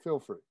 Feel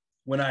free.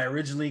 When I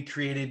originally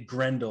created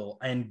Grendel,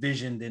 I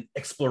envisioned an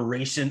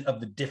exploration of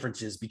the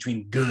differences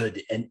between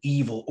good and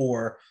evil,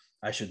 or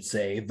I should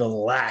say, the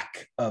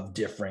lack of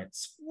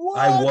difference. What?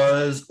 I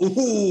was,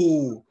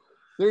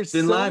 there's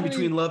thin line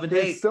between love and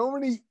hate. There's so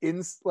many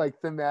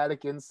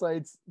thematic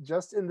insights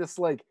just in this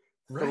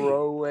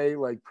throwaway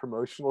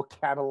promotional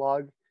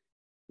catalog.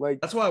 Like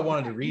That's why I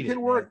wanted to read you it.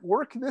 can Man.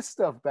 work this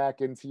stuff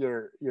back into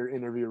your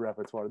interview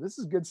repertoire. This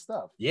is good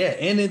stuff. Yeah,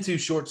 and into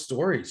short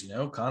stories,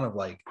 kind of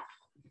like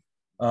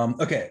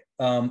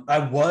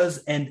I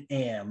was and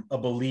am a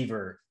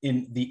believer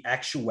in the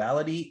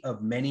actuality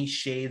of many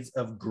shades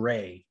of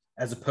gray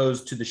as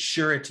opposed to the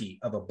surety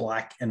of a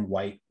black and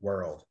white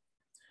world.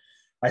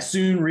 I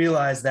soon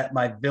realized that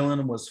my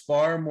villain was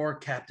far more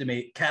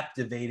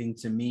captivating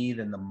to me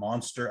than the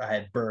monster I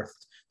had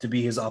birthed to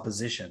be his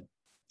opposition.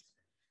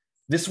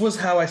 This was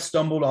how I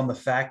stumbled on the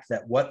fact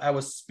that what I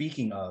was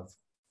speaking of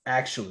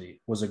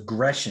actually was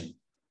aggression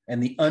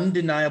and the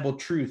undeniable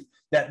truth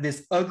that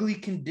this ugly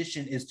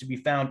condition is to be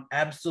found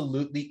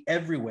absolutely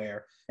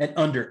everywhere and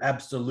under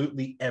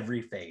absolutely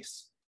every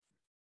face.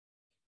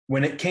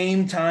 When it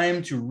came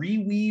time to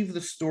reweave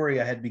the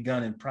story I had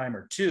begun in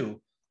Primer 2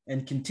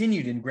 and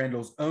continued in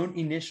Grendel's own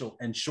initial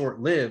and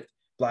short-lived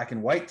black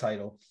and white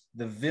title,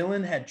 the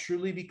villain had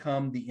truly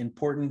become the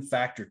important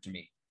factor to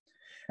me.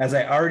 As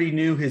I already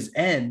knew his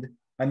end,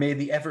 I made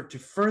the effort to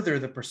further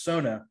the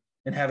persona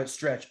and have it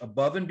stretch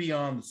above and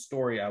beyond the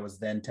story I was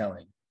then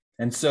telling.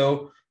 And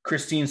so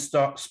Christine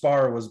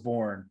Spar was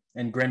born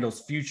and Grendel's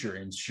future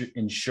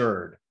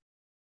ensured.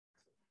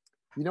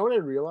 You know what I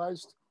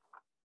realized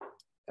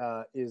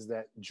is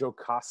that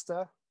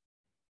Jocasta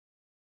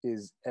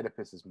is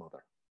Oedipus's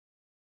mother,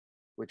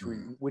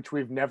 which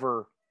we've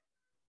never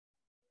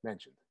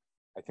mentioned.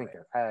 I think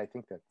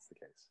that's the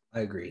case. I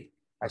agree.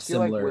 I feel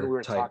like when we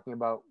were talking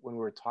about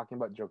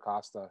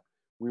Jocasta,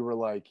 we were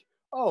like,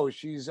 oh,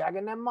 she's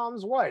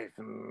Agamemnon's wife,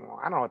 and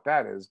I don't know what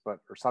that is, or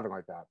something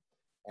like that.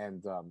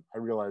 And I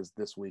realized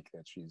this week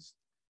that she's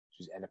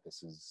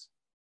Oedipus's,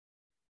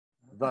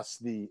 thus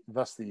the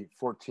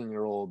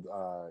 14-year-old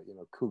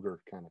cougar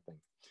kind of thing.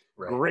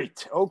 Right.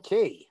 Great.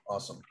 Okay.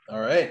 Awesome. All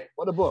right.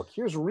 What a book.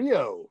 Here's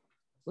Rio.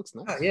 Looks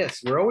nice.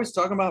 Yes, we're always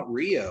talking about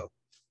Rio.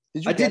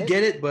 I did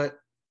get it, but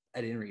I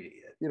didn't read it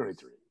yet. You don't need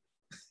to read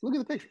it. Look at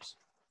the pictures.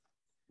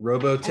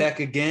 Robotech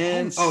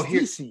again. Oh,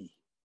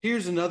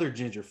 here's another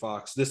Ginger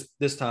Fox.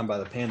 This time by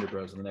the Panda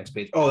Bros on the next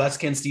page. Oh, that's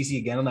Ken Stacy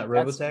again on that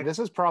Robotech. This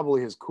is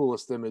probably his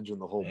coolest image in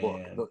the whole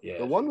book.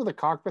 The one with the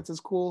cockpits is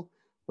cool,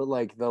 but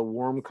like the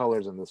warm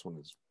colors in this one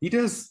is.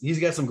 He's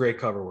got some great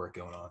cover work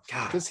going on.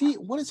 God.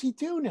 What does he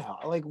do now?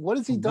 Like, what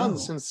has he done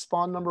since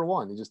Spawn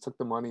 #1? He just took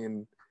the money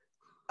and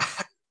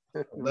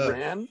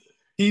ran.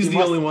 He's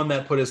the only one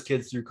that put his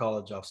kids through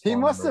college off Spawn. He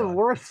must have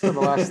worked for the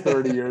last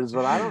 30 years,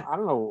 but I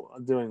don't know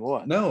doing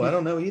what. No, I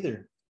don't know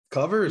either.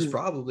 Covers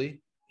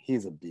probably.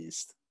 He's a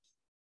beast.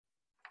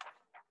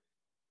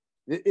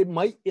 It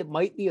might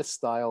be a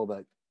style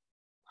that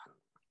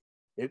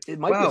it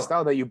might be a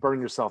style that you burn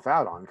yourself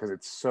out on because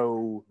it's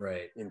so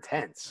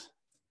intense.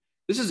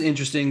 This is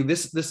interesting.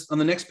 This on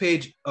the next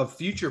page of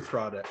future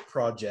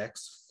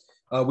projects,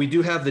 we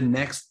do have the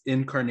next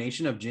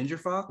incarnation of Ginger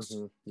Fox.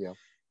 Mm-hmm. Yeah.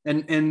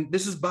 And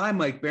this is by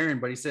Mike Barron,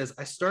 but he says,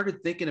 I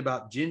started thinking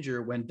about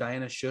Ginger when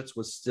Diana Schutz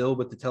was still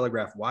with the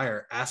Telegraph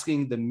Wire,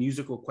 asking the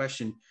musical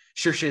question,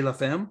 Cherchez la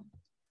femme?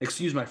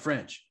 Excuse my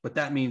French, but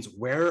that means,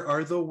 where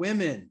are the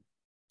women?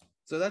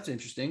 So that's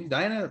interesting.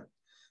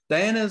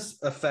 Diana's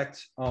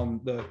effect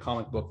on the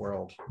comic book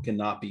world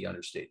cannot be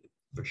understated,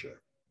 for sure.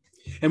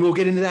 And we'll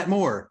get into that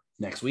more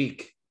next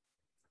week.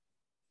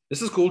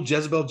 This is cool.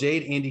 Jezebel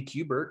Jade, Andy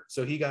Kubert.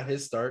 So he got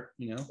his start,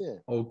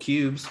 old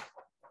Cubes.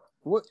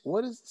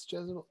 What is this,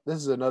 Jezebel? This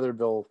is another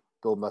Bill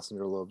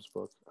Messenger Loeb's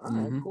book. All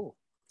right, cool.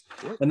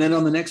 And then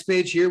on the next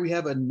page here, we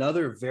have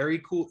another very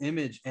cool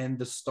image and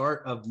the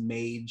start of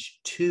Mage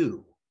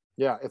 2.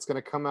 Yeah, it's going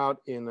to come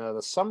out in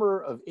the summer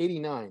of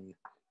 '89,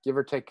 give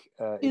or take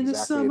in exactly the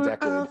summer a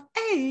decade. Of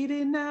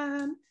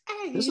 89.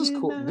 This is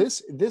cool.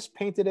 This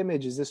painted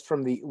image, is this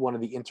from one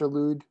of the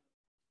interlude?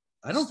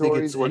 I don't think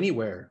it's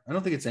anywhere. I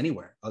don't think it's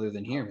anywhere other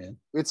than here, man.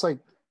 It's like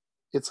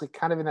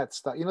kind of in that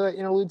style. You know that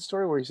interlude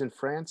story where he's in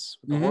France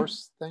with the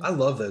horse thing? I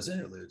love those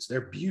interludes. They're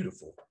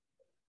beautiful.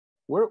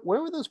 Where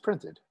were those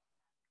printed?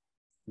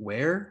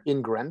 Where?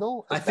 In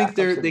Grendel? I think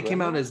they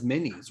came out as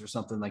minis or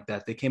something like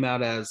that. They came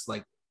out as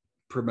like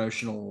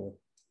promotional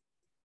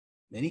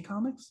mini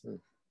comics.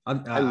 I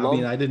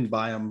mean, I didn't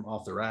buy them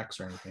off the racks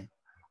or anything.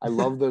 I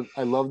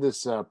love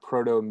this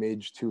proto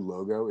Mage 2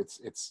 logo.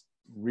 It's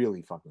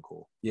really fucking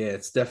cool. Yeah,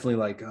 it's definitely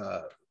like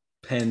a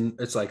pen.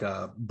 It's like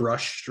a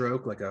brush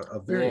stroke, like a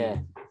very. Yeah.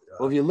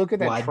 Well, if you look at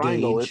that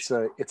triangle, gauge.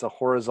 it's a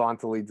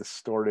horizontally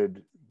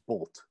distorted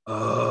bolt.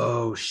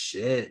 Oh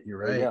shit! You're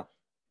right. Yeah,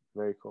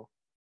 very cool.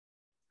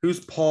 Who's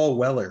Paul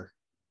Weller?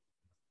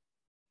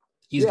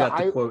 He's got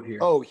the quote here.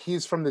 Oh,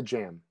 he's from the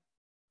Jam.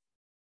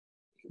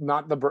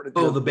 Not the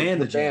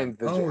band, the Jam.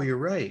 You're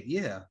right.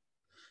 Yeah.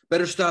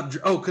 Better stop.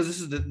 Oh, because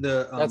this is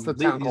that's the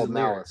town called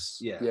Malice.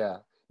 Yeah.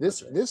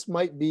 This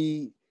might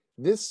be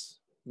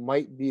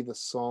the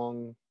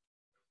song.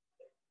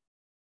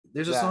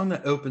 There's a song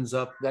that opens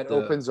up.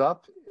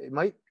 It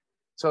might.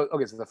 So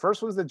the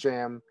first one's the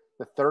Jam.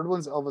 The third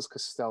one's Elvis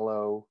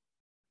Costello.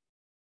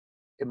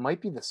 It might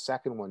be the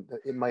second one.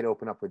 It might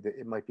open up with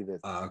it might be the.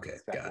 Okay,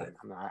 got it.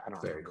 I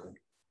don't Very know. cool.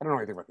 I don't know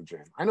anything about the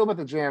Jam. I know about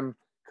the Jam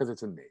because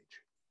it's in Mage.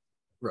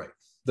 Right.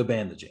 The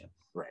band, the Jam.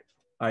 Right.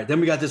 All right,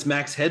 then we got this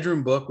Max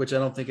Headroom book, which I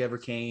don't think ever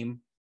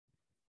came.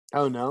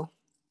 Oh no,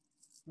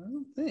 I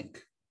don't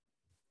think.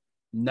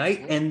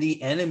 Knight and the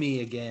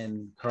Enemy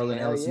again. Harlan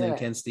Hell Ellison and yeah.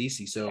 Ken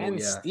Stacy. So Ken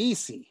yeah,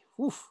 Stacy.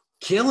 Oof.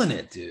 killing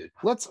it, dude.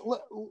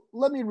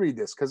 Let me read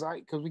this because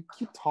we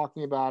keep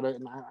talking about it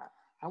and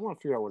I want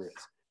to figure out what it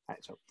is. All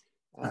right, so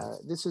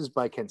this is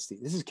by Ken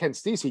Stacy. This is Ken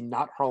Stacy,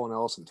 not Harlan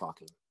Ellison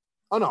talking.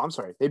 Oh no, I'm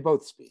sorry. They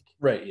both speak.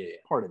 Right. Yeah.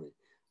 Pardon me.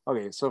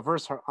 Okay, so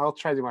first I'll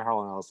try to do my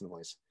Harlan Ellison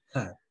voice.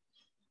 Huh.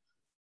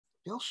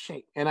 Bill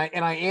Shake, and I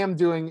am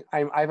doing.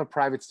 I have a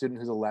private student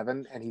who's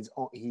 11, and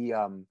he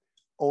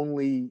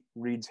only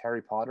reads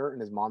Harry Potter, and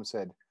his mom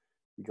said,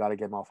 "You got to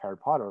get him off Harry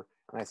Potter."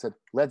 And I said,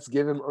 "Let's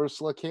give him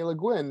Ursula K. Le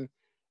Guin,"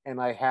 and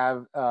I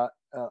have a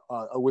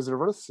Wizard of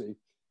Earthsea,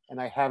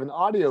 and I have an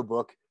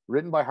audiobook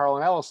written by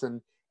Harlan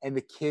Ellison, and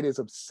the kid is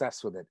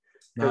obsessed with it.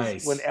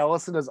 Nice. When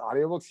Ellison does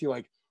audiobooks, he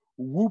like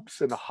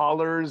whoops and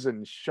hollers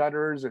and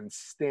shudders and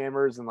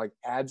stammers and like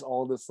adds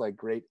all this like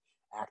great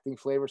acting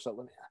flavor. So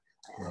let me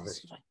Love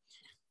it.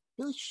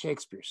 Billy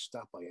Shakespeare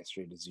stopped by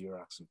yesterday to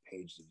Xerox some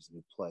pages of his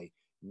new play,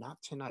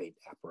 Not Tonight,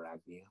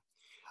 Aparagnia.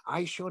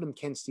 I showed him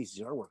Ken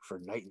Stacy's artwork for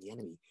Night and the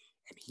Enemy,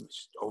 and he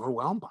was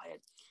overwhelmed by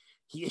it.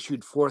 He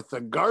issued forth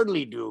the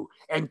Gardley Do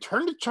and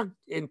turned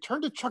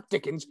to Chuck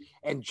Dickens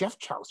and Jeff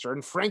Chaucer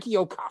and Frankie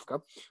O.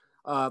 Kafka,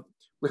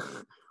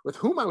 with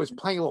whom I was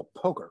playing a little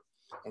poker,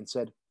 and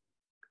said,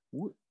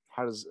 would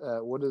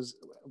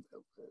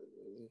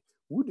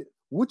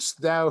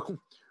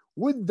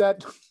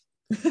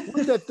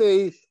that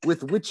they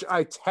with which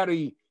I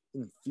tarry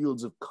in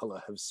fields of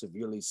color have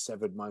severely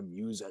severed my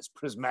muse as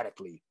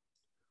prismatically?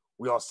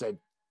 We all said,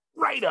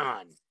 right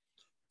on,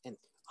 and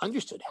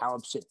understood how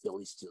upset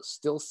Billy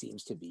still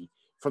seems to be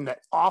from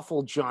that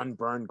awful John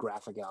Byrne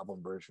graphic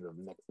album version of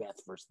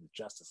Macbeth versus the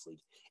Justice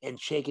League and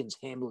Shaken's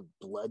Hamlet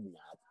Blood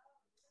Knot.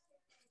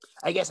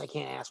 I guess I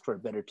can't ask for a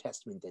better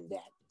testament than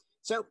that.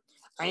 So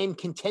I am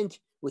content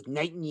with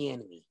Night and the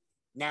Enemy.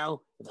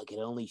 Now, if I could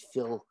only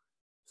fill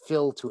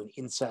to an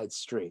inside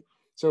straight.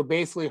 So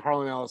basically,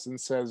 Harlan Ellison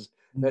says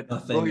that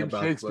William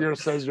Shakespeare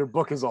says your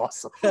book is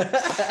awesome.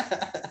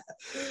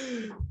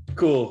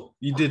 Cool.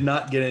 You did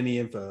not get any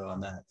info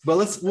on that, but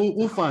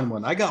we'll find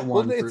one. I got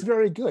one. Well, it's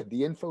very good.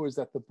 The info is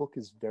that the book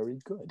is very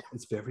good.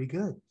 It's very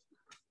good.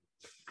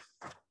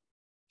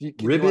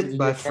 Ribbit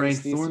by Frank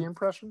Thorne.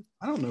 Impression?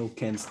 I don't know what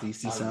Ken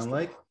Stacy sound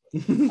like.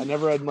 I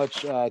never had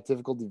much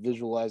difficulty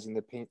visualizing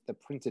the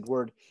printed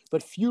word,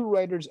 but few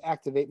writers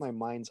activate my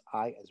mind's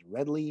eye as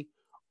readily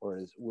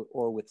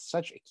or with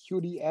such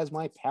acuity as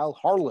my pal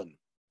Harlan.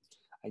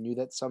 I knew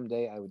that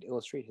someday I would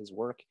illustrate his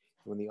work,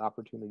 and when the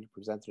opportunity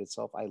presented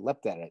itself, I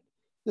leapt at it.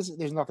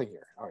 There's nothing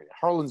here. All right,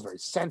 Harlan's very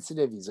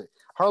sensitive.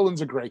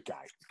 Harlan's a great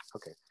guy.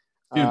 Okay.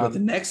 Dude, but the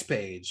next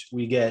page,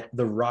 we get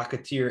the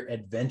Rocketeer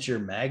Adventure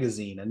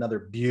Magazine, another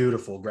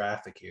beautiful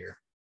graphic here.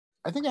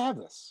 I think I have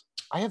this.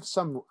 I have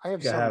some. I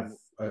think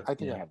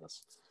I have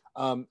this.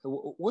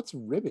 What's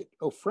Ribbit?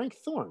 Oh, Frank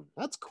Thorne.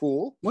 That's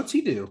cool. What's he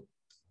do?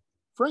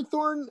 Frank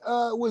Thorne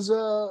was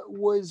a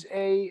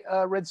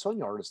Red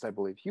Sonja artist, I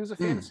believe. He was a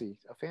fantasy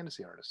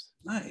artist.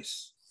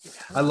 Nice.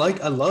 I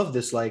love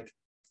this like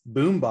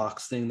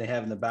boombox thing they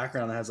have in the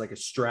background that has like a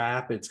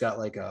strap. It's got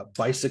like a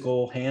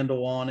bicycle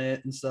handle on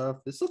it and stuff.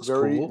 This looks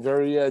cool.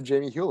 Very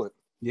Jamie Hewlett.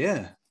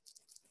 Yeah.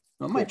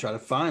 I might try to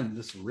find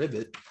this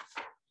Ribbit.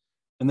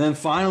 And then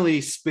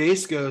finally,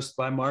 Space Ghost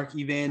by Mark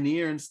E. Van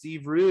Neer and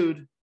Steve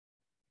Rude.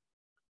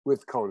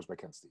 With colors by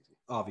Ken Stacy.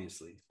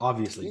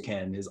 Obviously,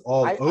 Ken is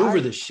all over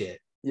the shit.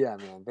 Yeah,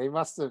 man. They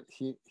must have.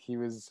 He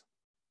was.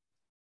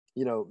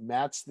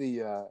 Matt's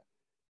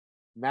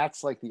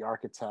like the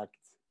architect,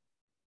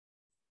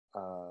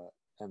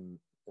 and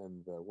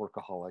the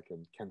workaholic,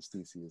 and Ken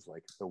Stacy is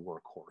like the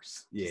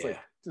workhorse. Yeah.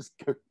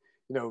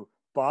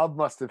 Bob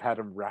must have had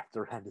him wrapped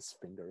around his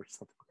finger or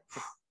something.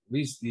 At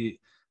least he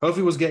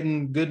was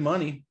getting good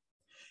money.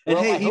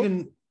 And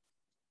even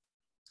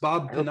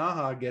Bob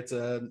Pinaha gets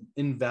an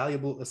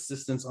invaluable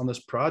assistance on this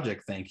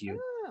project. Thank you.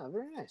 Ah,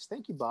 very nice.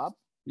 Thank you, Bob.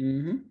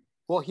 Mm-hmm.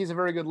 Well, he's a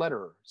very good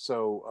letterer.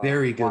 So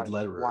very good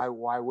letterer.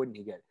 Why wouldn't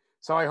he get it?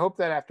 So I hope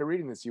that after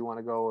reading this, you want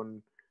to go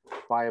and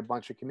buy a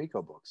bunch of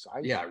Comico books. I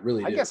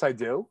really do. I guess I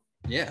do.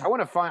 Yeah.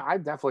 I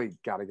definitely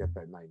got to get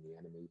that Night and the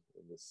Enemy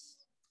in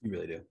this. You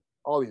really do.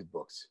 All these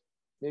books.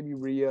 Maybe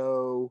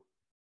Rio.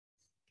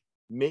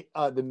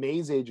 The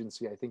Maze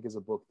Agency, I think, is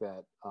a book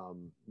that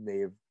may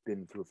have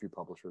been through a few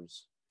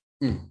publishers.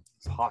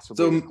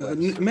 Possibly.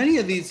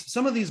 So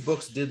some of these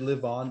books did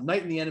live on.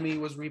 Night and the Enemy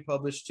was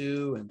republished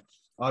too, and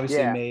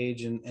obviously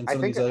Mage and some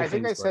of these other things. I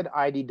think I said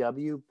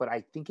IDW, but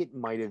I think it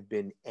might have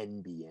been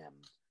NBM.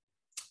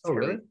 Oh,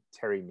 really?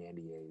 Terry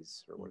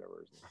Mandier's or whatever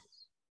his name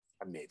is.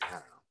 Maybe,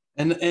 I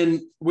don't know.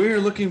 And we're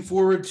looking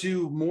forward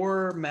to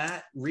more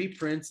Matt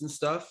reprints and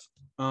stuff.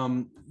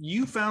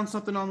 You found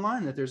something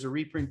online that there's a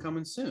reprint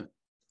coming soon.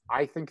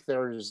 I think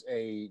there's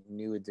a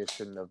new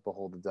edition of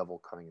Behold the Devil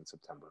coming in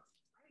September.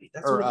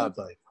 That's what it looks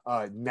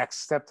like.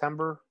 Next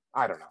September?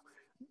 I don't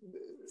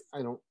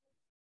know.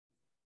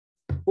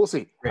 We'll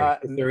see.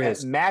 There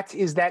is. Matt,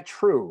 is that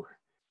true?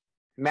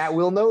 Matt,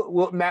 we'll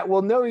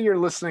know you're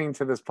listening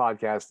to this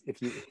podcast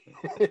if you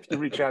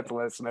reach out to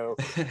let us know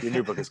your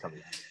new book is coming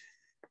out.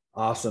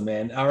 Awesome,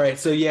 man. All right.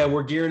 So yeah,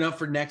 we're gearing up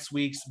for next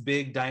week's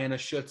big Diana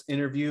Schutz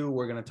interview.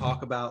 We're going to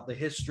talk about the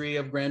history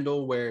of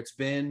Grendel, where it's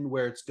been,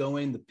 where it's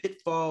going, the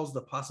pitfalls,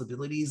 the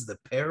possibilities, the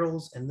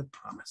perils, and the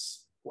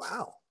promise.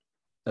 Wow.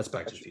 That's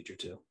Back to the Future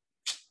too.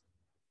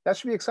 That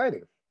should be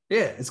exciting.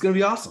 Yeah, it's going to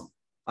be awesome.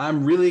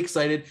 I'm really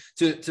excited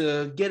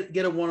to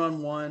get a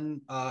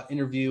one-on-one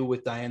interview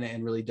with Diana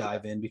and really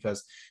dive in,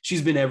 because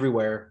she's been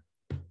everywhere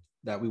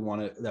that we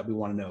want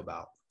to know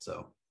about.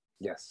 So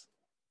yes.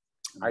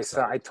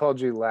 I told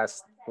you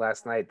last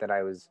night that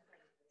I was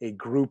a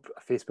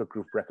Facebook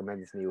group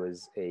recommended to me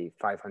was a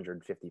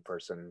 550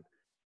 person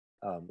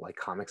like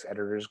comics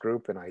editors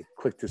group, and I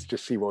clicked to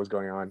just see what was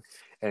going on,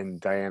 and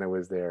Diana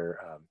was there,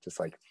 just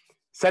like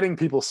setting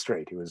people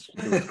straight. It was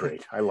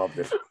great. I loved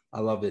it. I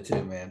loved it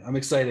too, man. I'm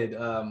excited.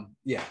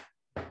 Yeah,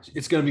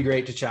 it's going to be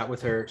great to chat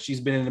with her. She's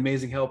been an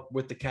amazing help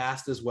with the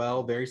cast as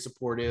well. Very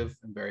supportive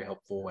and very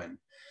helpful, and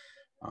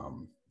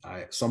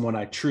someone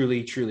I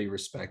truly, truly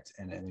respect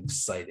and am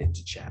excited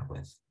to chat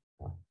with.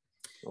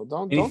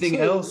 Well, Anything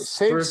else?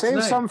 Save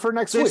some for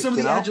next week. Save some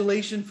of the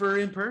adulation for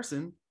in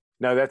person.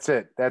 No, that's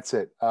it.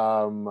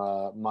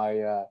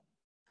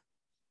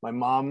 My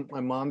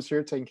mom's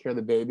here taking care of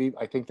the baby.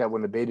 I think that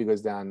when the baby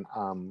goes down,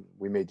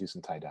 we may do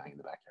some tie dyeing in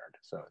the backyard.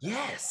 So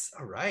yes,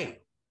 all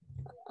right.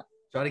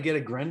 Try to get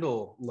a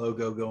Grendel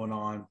logo going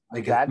on.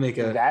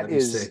 That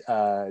is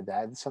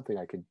something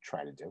I could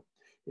try to do.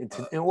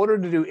 In order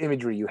to do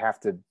imagery, you have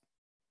to.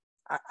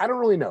 I don't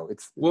really know.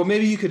 Well,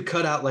 maybe you could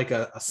cut out like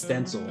a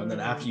stencil, and then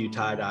after you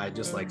tie dye,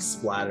 just like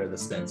splatter the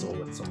stencil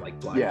with some like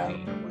black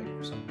paint or white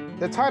or something.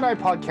 The tie dye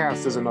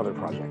podcast is another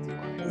project.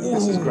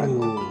 This is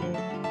Grendel.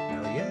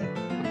 Hell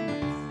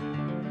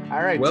yeah!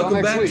 All right.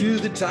 Welcome back to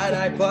the Tie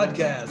Dye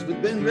Podcast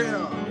with Ben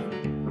Granoff.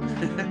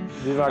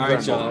 Viva All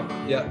Grendel. right,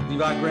 y'all. Yeah,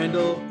 Viva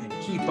Grendel, and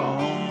keep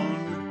on